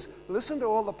read this, listen to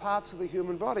all the parts of the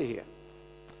human body here.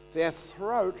 Their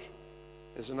throat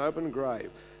is an open grave.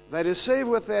 They deceive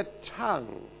with their tongues.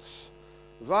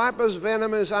 Viper's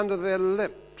venom is under their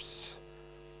lips.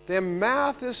 Their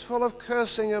mouth is full of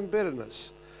cursing and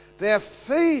bitterness. Their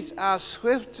feet are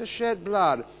swift to shed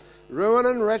blood. Ruin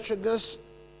and wretchedness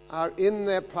are in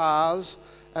their paths,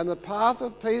 and the path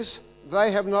of peace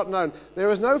they have not known.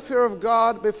 There is no fear of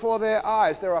God before their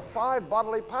eyes. There are 5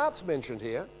 bodily parts mentioned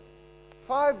here.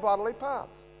 5 bodily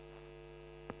parts.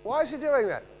 Why is he doing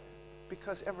that?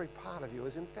 Because every part of you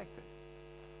is infected.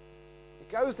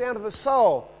 It goes down to the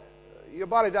soul. Your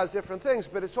body does different things,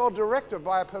 but it's all directed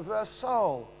by a perverse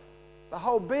soul. The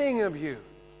whole being of you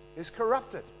is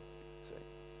corrupted. See?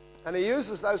 And he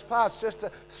uses those parts just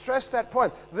to stress that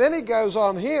point. Then he goes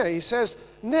on here. He says,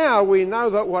 now we know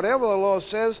that whatever the law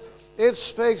says, it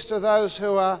speaks to those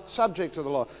who are subject to the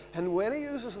law. And when he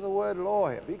uses the word law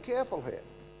here, be careful here.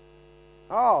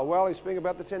 Oh, well, he's speaking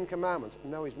about the 10 Commandments.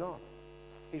 No, he's not.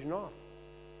 He's not.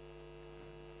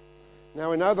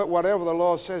 Now we know that whatever the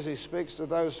law says, he speaks to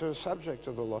those who are subject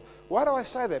to the law. Why do I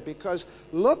say that? Because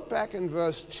look back in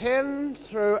verse 10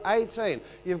 through 18.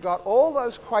 You've got all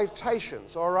those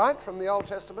quotations, all right, from the Old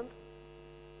Testament.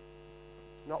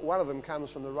 Not one of them comes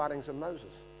from the writings of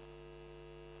Moses.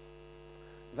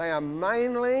 They are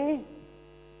mainly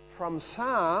from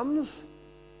Psalms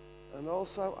and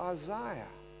also Isaiah.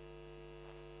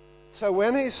 So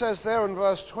when he says there in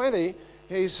verse 20,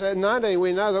 he said, 19,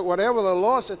 we know that whatever the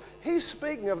law says, he's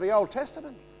speaking of the Old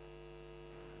Testament.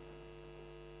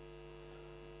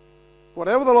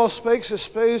 Whatever the law speaks, it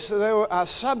speaks that they are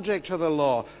subject to the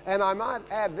law. And I might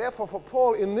add, therefore, for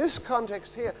Paul, in this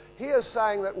context here, he is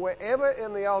saying that wherever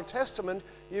in the Old Testament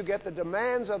you get the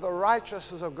demands of the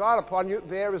righteousness of God upon you,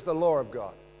 there is the law of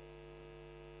God.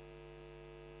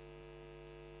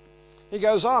 He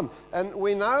goes on, and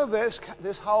we know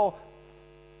this whole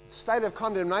state of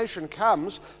condemnation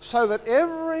comes so that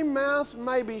every mouth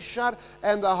may be shut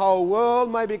and the whole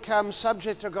world may become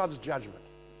subject to God's judgment.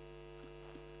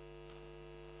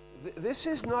 This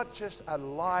is not just a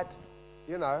light,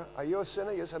 are you a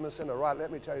sinner? Yes, I'm a sinner. Right, let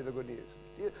me tell you the good news.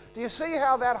 Do you see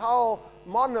how that whole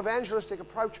modern evangelistic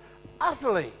approach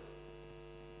utterly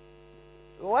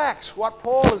lacks what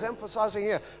Paul is emphasizing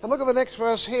here? And look at the next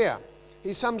verse here.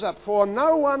 he sums up, for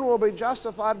no one will be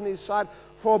justified in his sight,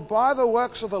 for by the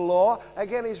works of the law,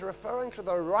 again he's referring to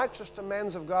the righteous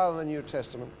demands of God in the New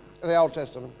Testament, the Old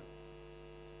Testament.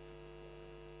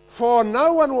 For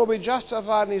no one will be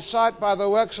justified in his sight by the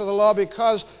works of the law,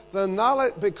 because the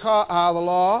knowledge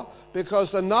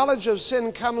of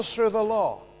sin comes through the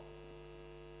law.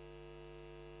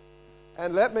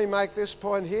 And let me make this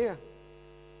point here,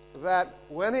 that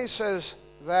when he says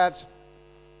that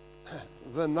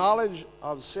the knowledge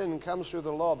of sin comes through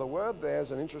the law, the word there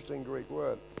is an interesting Greek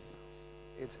word.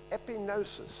 It's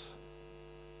epignosis.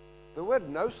 The word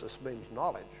gnosis means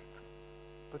knowledge,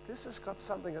 but this has got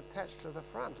something attached to the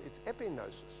front. It's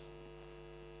epignosis.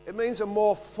 It means a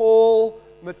more full,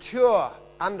 mature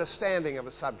understanding of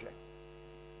a subject.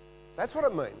 That's what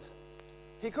it means.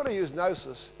 He could have used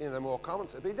gnosis in a more common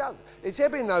sense, but he doesn't. It's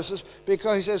epignosis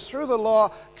because he says through the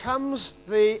law comes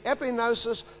the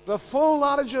epignosis, the full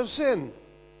knowledge of sin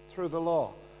through the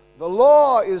law. The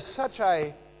law is such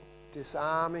a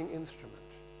disarming instrument.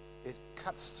 It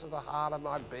cuts to the heart of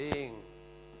my being.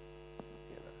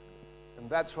 And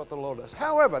that's what the Lord does.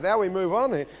 However, now we move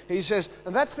on here. He says,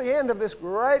 and that's the end of this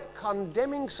great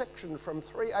condemning section from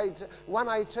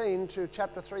 118 to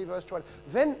chapter 3, verse 20.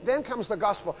 Then comes the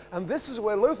gospel. And this is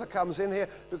where Luther comes in here,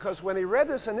 because when he read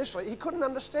this initially, he couldn't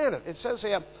understand it. It says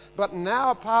here, but now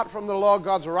apart from the law,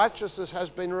 God's righteousness has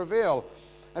been revealed,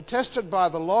 attested by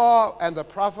the law and the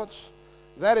prophets.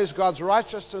 That is God's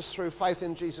righteousness through faith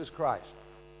in Jesus Christ.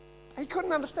 He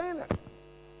couldn't understand it.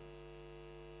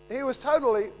 He was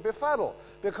totally befuddled,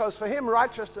 because for him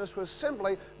righteousness was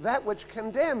simply that which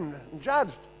condemned and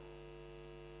judged.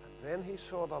 And then he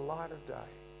saw the light of day.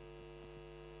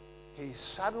 He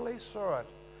suddenly saw it,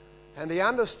 and he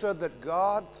understood that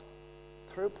God,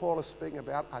 through Paul, is speaking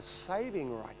about a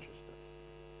saving righteousness.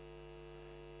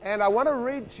 And I want to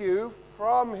read to you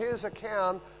from his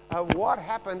account of what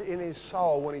happened in his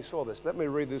soul when he saw this. Let me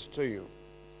read this to you.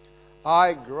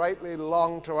 I greatly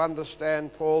longed to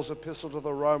understand Paul's epistle to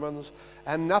the Romans,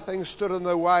 and nothing stood in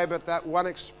the way but that one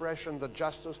expression, the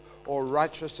justice or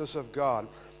righteousness of God,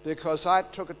 because I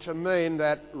took it to mean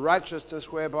that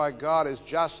righteousness whereby God is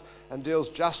just and deals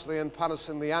justly in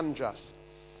punishing the unjust.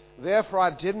 Therefore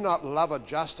I did not love a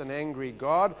just and angry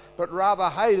God, but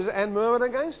rather hated and murmured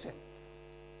against him.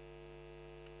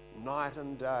 Night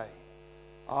and day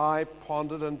I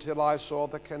pondered until I saw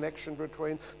the connection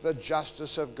between the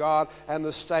justice of God and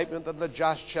the statement that the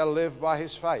just shall live by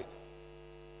his faith.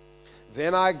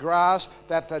 Then I grasped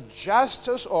that the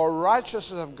justice or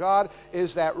righteousness of God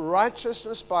is that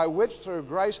righteousness by which through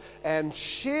grace and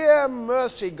sheer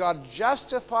mercy God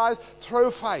justifies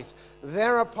through faith.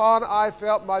 Thereupon I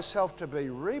felt myself to be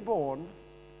reborn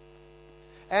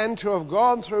and to have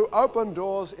gone through open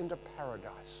doors into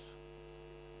paradise.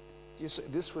 You see,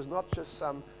 this was not just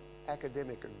some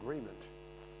academic agreement.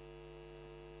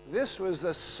 This was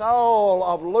the soul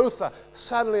of Luther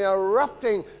suddenly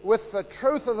erupting with the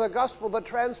truth of the gospel that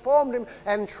transformed him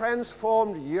and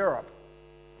transformed Europe.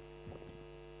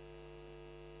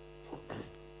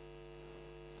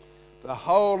 The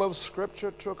whole of Scripture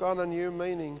took on a new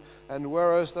meaning, and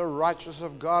whereas the righteousness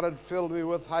of God had filled me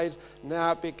with hate,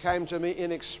 now it became to me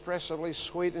inexpressibly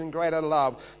sweet and greater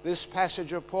love. This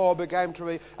passage of Paul became to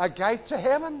me a gate to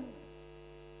heaven.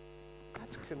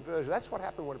 That's conversion. That's what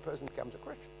happens when a person becomes a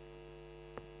Christian.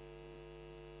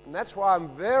 And that's why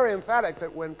I'm very emphatic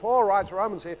that when Paul writes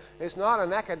Romans here, it's not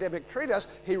an academic treatise.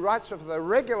 He writes for the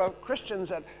regular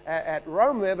Christians at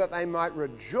Rome there, that they might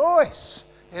rejoice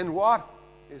in what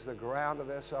is the ground of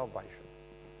their salvation.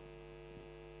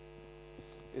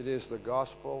 It is the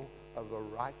gospel of the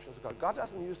righteous God. God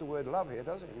doesn't use the word love here,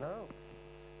 does he? No.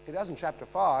 He does in chapter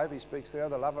 5. He speaks there,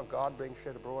 the love of God being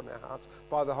shed abroad in our hearts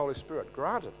by the Holy Spirit.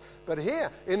 Granted. But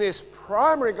here, in this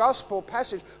primary gospel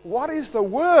passage, what is the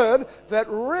word that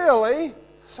really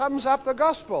sums up the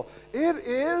gospel? It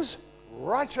is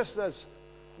righteousness.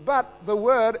 But the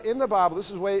word in the Bible, this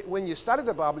is where, when you study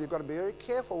the Bible, you've got to be very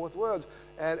careful with words.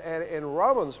 And in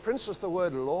Romans, for instance, the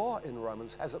word law in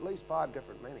Romans has at least 5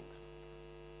 different meanings.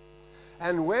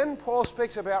 And when Paul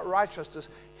speaks about righteousness,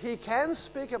 he can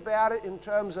speak about it in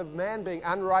terms of man being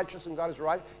unrighteous and God is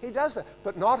right. He does that.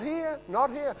 But not here,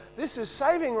 not here. This is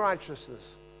saving righteousness,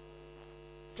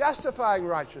 justifying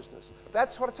righteousness.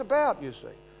 That's what it's about, you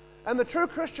see. And the true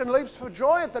Christian leaps for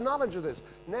joy at the knowledge of this.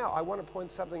 Now, I want to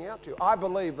point something out to you. I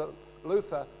believe that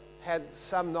Luther had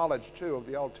some knowledge, too, of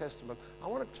the Old Testament. I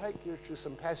want to take you to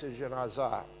some passage in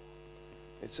Isaiah.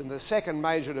 It's in the second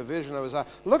major division of Isaiah.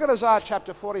 Look at Isaiah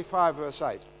chapter 45, verse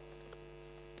 8.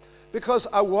 Because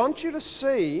I want you to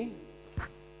see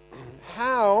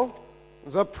how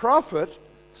the prophet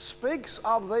speaks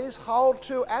of these whole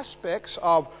two aspects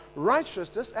of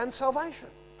righteousness and salvation.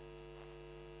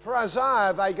 For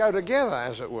Isaiah, they go together,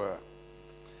 as it were.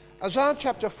 Isaiah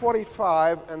chapter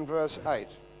 45 and verse 8.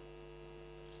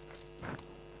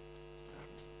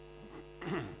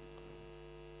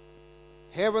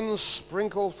 Heavens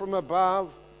sprinkle from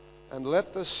above, and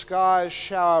let the skies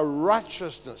shower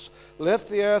righteousness. Let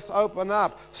the earth open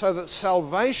up, so that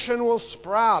salvation will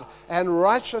sprout, and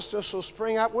righteousness will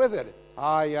spring up with it.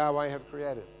 I, Yahweh, have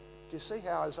created. Do you see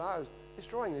how Isaiah is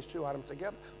drawing these two items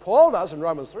together? Paul does in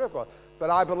Romans 3, of course. But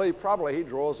I believe probably he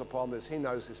draws upon this. He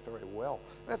knows this very well.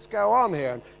 Let's go on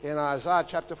here in Isaiah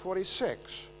chapter 46.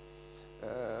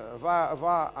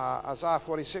 Isaiah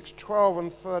 46, 12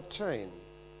 and 13.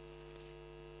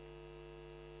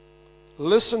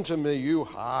 Listen to me, you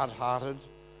hard-hearted,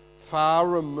 far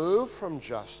removed from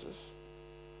justice.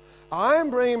 I am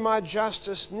bringing my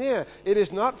justice near. It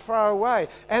is not far away,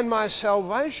 and my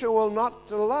salvation will not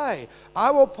delay. I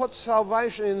will put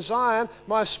salvation in Zion,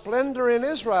 my splendor in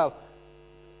Israel.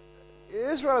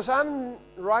 Israel is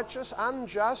unrighteous,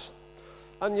 unjust,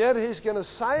 and yet he's going to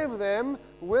save them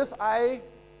with a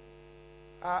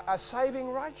saving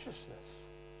righteousness.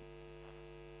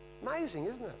 Amazing,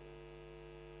 isn't it?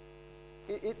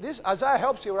 This Isaiah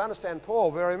helps you to understand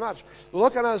Paul very much.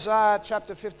 Look at Isaiah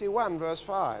chapter 51, verse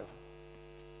 5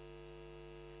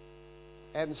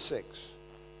 and 6.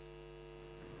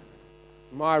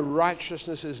 My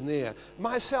righteousness is near.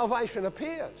 My salvation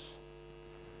appears.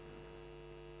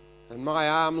 And my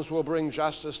arms will bring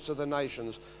justice to the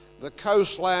nations. The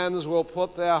coastlands will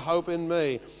put their hope in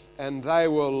me, and they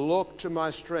will look to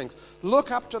my strength. Look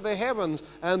up to the heavens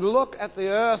and look at the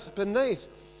earth beneath.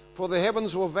 For the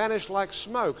heavens will vanish like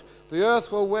smoke. The earth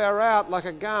will wear out like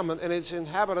a garment, and its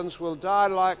inhabitants will die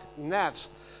like gnats.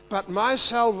 But my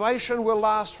salvation will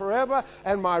last forever,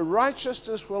 and my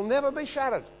righteousness will never be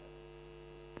shattered.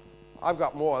 I've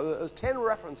got more. There's 10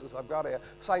 references I've got here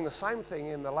saying the same thing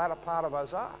in the latter part of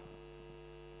Isaiah.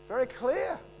 Very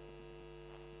clear.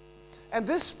 And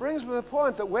this brings me to the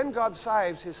point that when God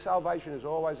saves, his salvation is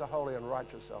always a holy and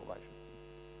righteous salvation.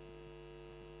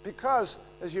 Because,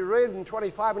 as you read in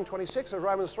 25 and 26 of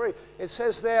Romans 3, it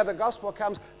says there, the gospel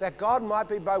comes that God might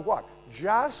be both what?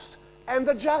 Just and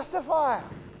the justifier.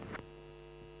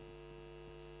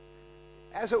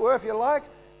 As it were, if you like,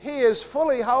 he is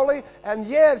fully holy, and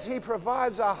yet he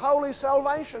provides a holy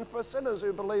salvation for sinners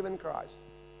who believe in Christ.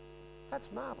 That's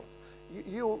marvelous.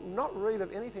 You'll not read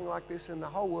of anything like this in the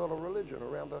whole world of religion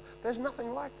around the... There's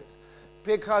nothing like this.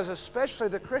 Because especially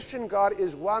the Christian God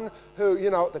is one who,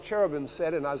 the cherubim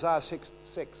said in Isaiah 6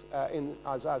 there,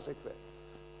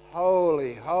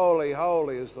 holy, holy,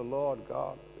 holy is the Lord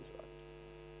God of Israel.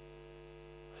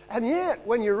 And yet,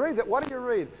 when you read that, what do you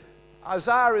read?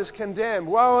 Isaiah is condemned.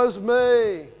 Woe is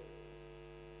me.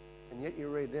 And yet you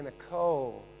read, then a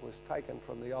coal was taken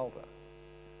from the altar,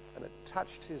 and it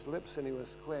touched his lips, and he was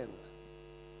cleansed.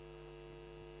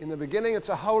 In the beginning, it's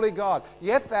a holy God.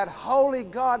 Yet that holy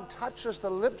God touches the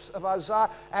lips of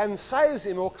Isaiah and saves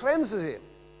him or cleanses him.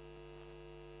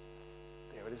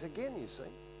 There it is again, you see.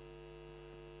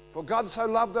 For God so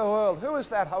loved the world. Who is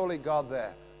that holy God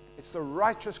there? It's the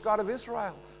righteous God of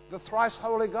Israel, the thrice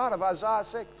holy God of Isaiah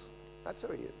 6. That's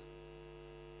who he is.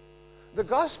 The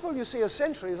gospel, you see,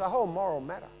 essentially is a whole moral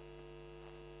matter.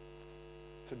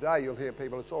 Today you'll hear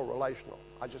people, it's all relational.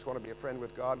 I just want to be a friend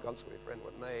with God, God's going to be a friend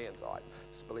with me, and so I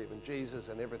just believe in Jesus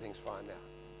and everything's fine now.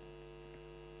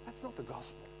 That's not the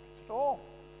gospel at all.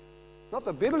 Not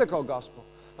the biblical gospel.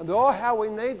 And how we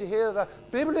need to hear the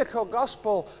biblical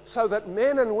gospel so that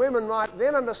men and women might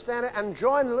then understand it and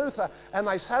join Luther, and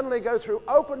they suddenly go through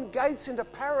open gates into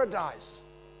paradise.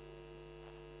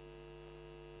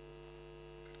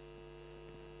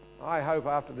 I hope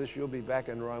after this you'll be back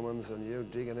in Romans and you're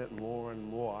digging it more and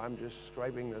more. I'm just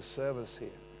scraping the surface here.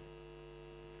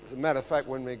 As a matter of fact,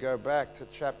 when we go back to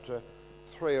chapter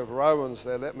 3 of Romans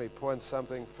there, let me point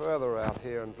something further out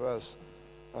here in verse,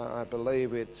 I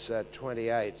believe it's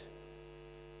 28.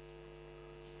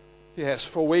 Yes,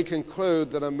 for we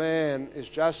conclude that a man is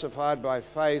justified by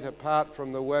faith apart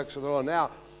from the works of the law.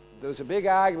 Now, there's a big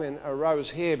argument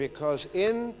arose here because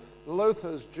in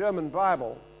Luther's German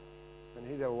Bible, and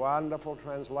he did a wonderful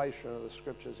translation of the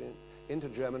scriptures into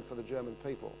German for the German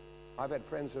people. I've had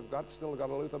friends who've still got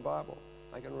a Luther Bible.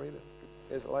 They can read it.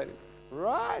 Here's a lady.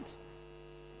 Right.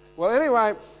 Well,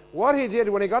 anyway, what he did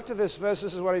when he got to this verse,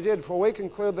 this is what he did. For we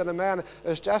conclude that a man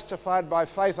is justified by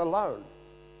faith alone.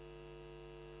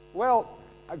 Well,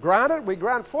 granted, we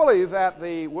grant fully that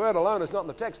the word alone is not in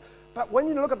the text. But when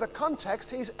you look at the context,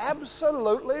 he's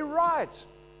absolutely right.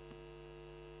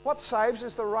 What saves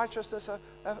is the righteousness of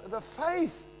the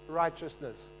faith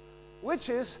righteousness, which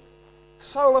is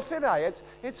sola fide.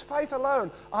 It's faith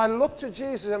alone. I look to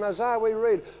Jesus. In Isaiah we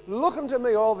read, "Look unto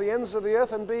me, all the ends of the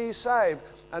earth, and be ye saved."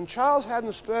 And Charles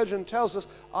Haddon Spurgeon tells us,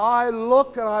 "I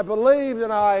looked and I believed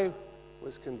and I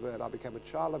was converted." I became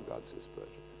a child of God, says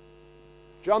Spurgeon.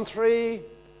 John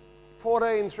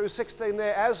 3:14 through 16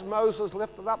 there, as Moses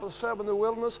lifted up a serpent in the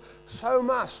wilderness, so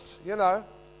must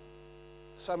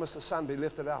the Son be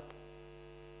lifted up.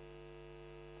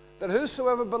 That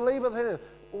whosoever believeth in him.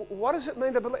 What does it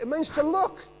mean to believe? It means to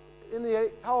look in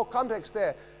the whole context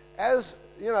there. As,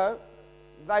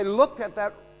 they looked at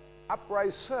that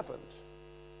upraised serpent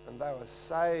and they were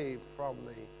saved from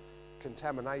the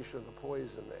contamination of the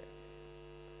poison there.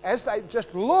 As they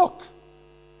just look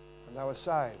and they were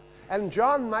saved. And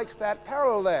John makes that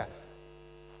parallel there.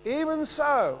 Even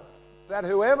so, that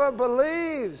whoever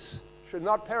believes should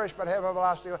not perish but have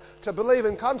everlasting life. To believe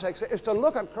in context is to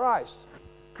look at Christ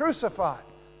crucified.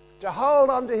 To hold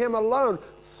unto him alone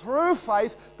through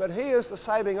faith, but he is the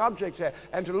saving object there.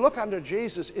 And to look unto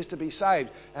Jesus is to be saved.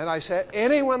 And I say,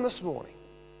 anyone this morning,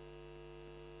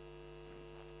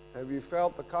 have you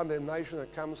felt the condemnation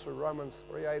that comes through Romans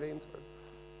 3:18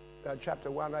 through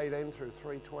chapter 1:18 through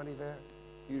 3:20 there?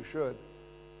 You should,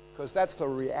 because that's the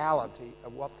reality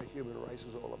of what the human race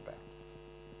is all about.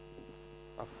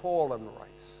 A fallen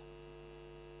race.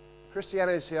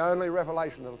 Christianity is the only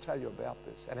revelation that will tell you about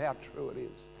this and how true it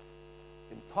is.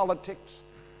 In politics,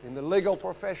 in the legal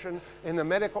profession, in the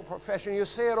medical profession, you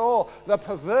see it all. The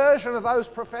perversion of those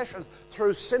professions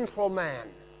through sinful man.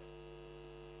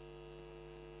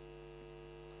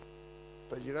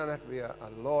 But you don't have to be a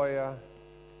lawyer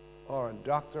or a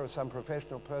doctor or some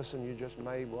professional person. You just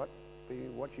may be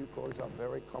what you call yourself a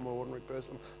very common, ordinary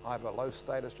person. I have a low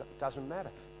status job. It doesn't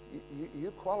matter.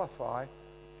 You qualify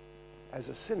as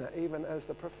a sinner, even as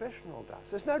the professional does.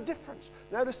 There's no difference,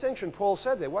 no distinction. Paul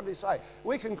said there. What did he say?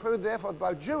 We conclude, therefore,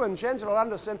 both Jew and Gentile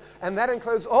under sin, and that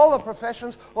includes all the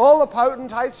professions, all the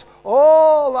potentates,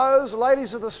 all those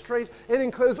ladies of the street. It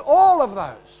includes all of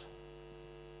those.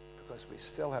 Because we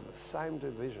still have the same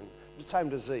division, the same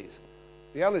disease.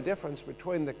 The only difference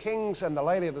between the kings and the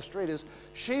lady of the street is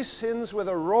she sins with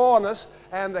a rawness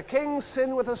and the kings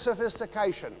sin with a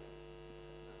sophistication.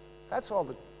 That's all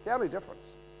the only difference.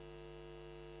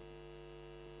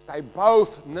 They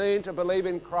both need to believe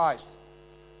in Christ.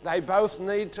 They both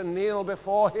need to kneel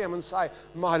before him and say,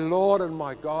 "My Lord and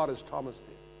my God," as Thomas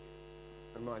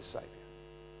did, "and my Saviour."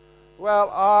 Well,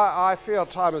 I feel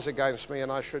time is against me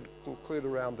and I should conclude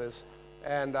around this.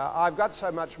 And I've got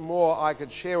so much more I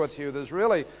could share with you. There's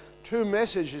really two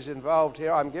messages involved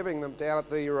here. I'm giving them down at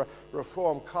the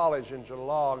Reformed College in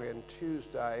Geelong on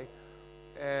Tuesday.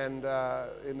 And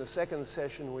in the second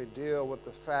session we deal with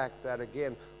the fact that,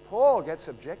 again, Paul gets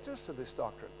objectors to this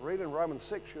doctrine. Read in Romans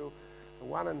 6,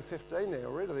 1 and 15 there.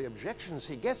 Read the objections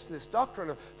he gets to this doctrine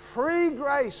of free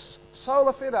grace,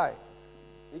 sola fide.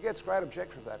 He gets great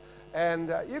objections to that.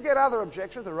 And you get other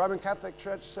objections. The Roman Catholic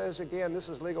Church says, again, this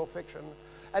is legal fiction.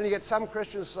 And you get some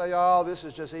Christians say, "Oh, this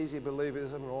is just easy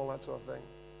believism," and all that sort of thing.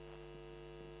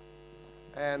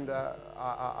 And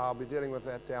I'll be dealing with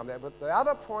that down there. But the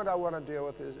other point I want to deal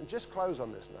with is, and just close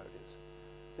on this note,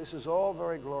 this is all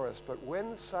very glorious, but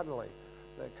when suddenly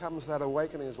there comes that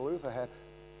awakening as Luther had,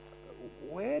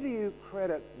 where do you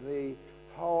credit the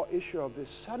whole issue of this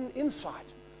sudden insight,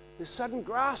 this sudden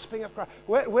grasping of Christ?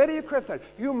 Where do you credit that?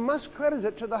 You must credit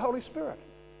it to the Holy Spirit.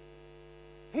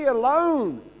 He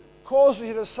alone causes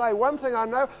you to say, "One thing I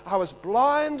know, I was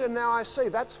blind and now I see."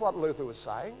 That's what Luther was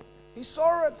saying. He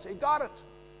saw it. He got it.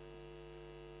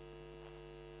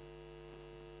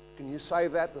 Can you say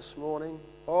that this morning?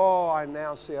 "Oh, I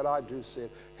now see it. I do see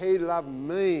it. He loved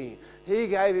me. He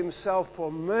gave himself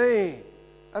for me.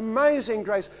 Amazing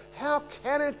grace. How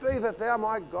can it be that thou,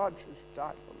 my God, shouldst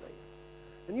die for me?"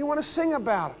 And you want to sing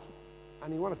about it.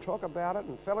 And you want to talk about it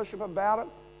and fellowship about it.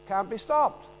 Can't be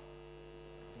stopped.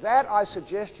 That, I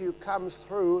suggest to you, comes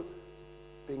through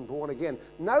being born again.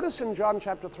 Notice in John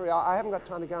chapter 3, I haven't got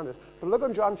time to go into this, but look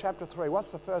in John chapter 3.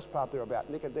 What's the first part there about?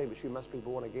 Nicodemus, you must be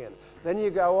born again. Then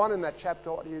you go on in that chapter,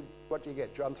 what do you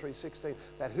get? John 3:16,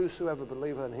 that whosoever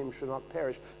believeth in him should not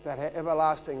perish, but have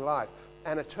everlasting life.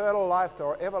 And eternal life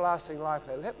or everlasting life,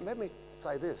 let me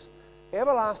say this.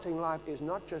 Everlasting life is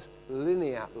not just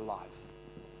linear life.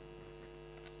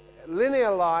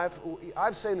 Linear life,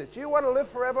 I've seen this. Do you want to live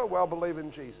forever? Well, believe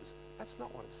in Jesus. That's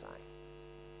not what it's saying.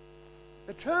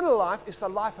 Eternal life is the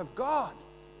life of God.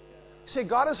 See,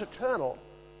 God is eternal.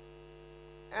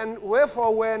 And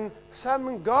wherefore, when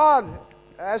some God,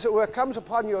 as it were, comes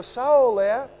upon your soul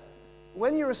there,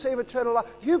 when you receive eternal life,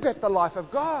 you get the life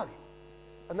of God.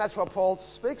 And that's what Paul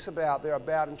speaks about there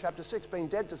about in chapter 6, being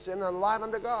dead to sin and alive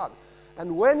unto God.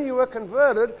 And when you were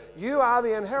converted, you are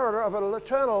the inheritor of an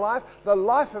eternal life, the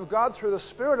life of God through the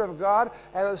Spirit of God,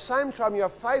 and at the same time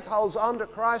your faith holds on to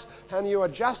Christ and you are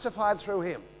justified through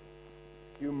Him.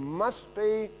 You must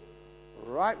be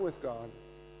right with God,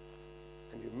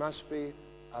 and you must be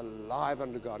alive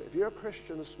unto God. If you're a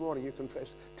Christian this morning, you confess.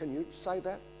 Can you say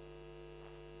that?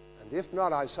 And if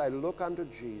not, I say, look unto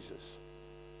Jesus.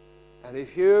 And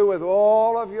if you, with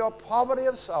all of your poverty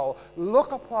of soul,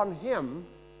 look upon Him,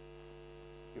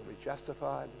 you'll be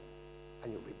justified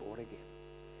and you'll be born again.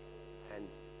 And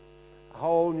a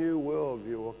whole new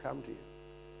worldview will come to you.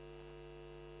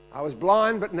 I was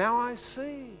blind, but now I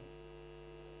see.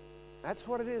 That's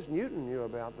what it is. Newton knew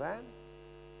about that.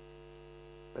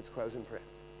 Let's close in prayer.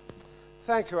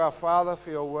 Thank you, our Father, for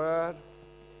your word.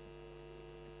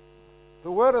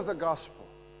 The word of the gospel.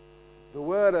 The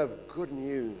word of good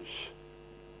news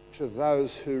to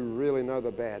those who really know the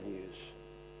bad news.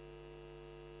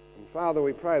 And Father,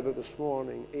 we pray that this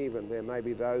morning even there may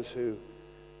be those who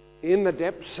in the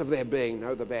depths of their being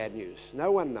know the bad news.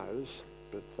 No one knows,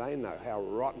 but they know how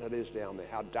rotten it is down there,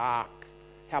 how dark,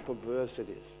 how perverse it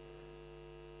is.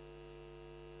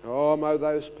 Oh, may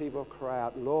those people cry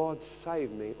out, Lord,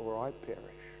 save me or I perish.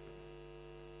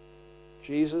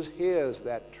 Jesus hears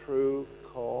that true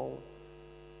call.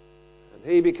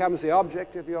 And He becomes the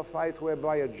object of your faith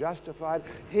whereby you're justified.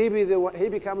 He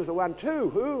becomes the one too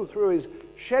who, through His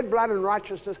shed blood and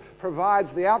righteousness,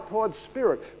 provides the outpoured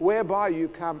Spirit whereby you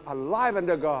come alive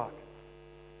unto God.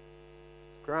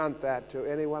 Grant that to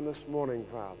anyone this morning,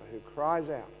 Father, who cries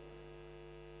out.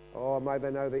 Oh, may they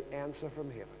know the answer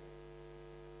from heaven.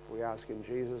 We ask in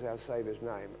Jesus, our Saviour's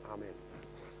name. Amen.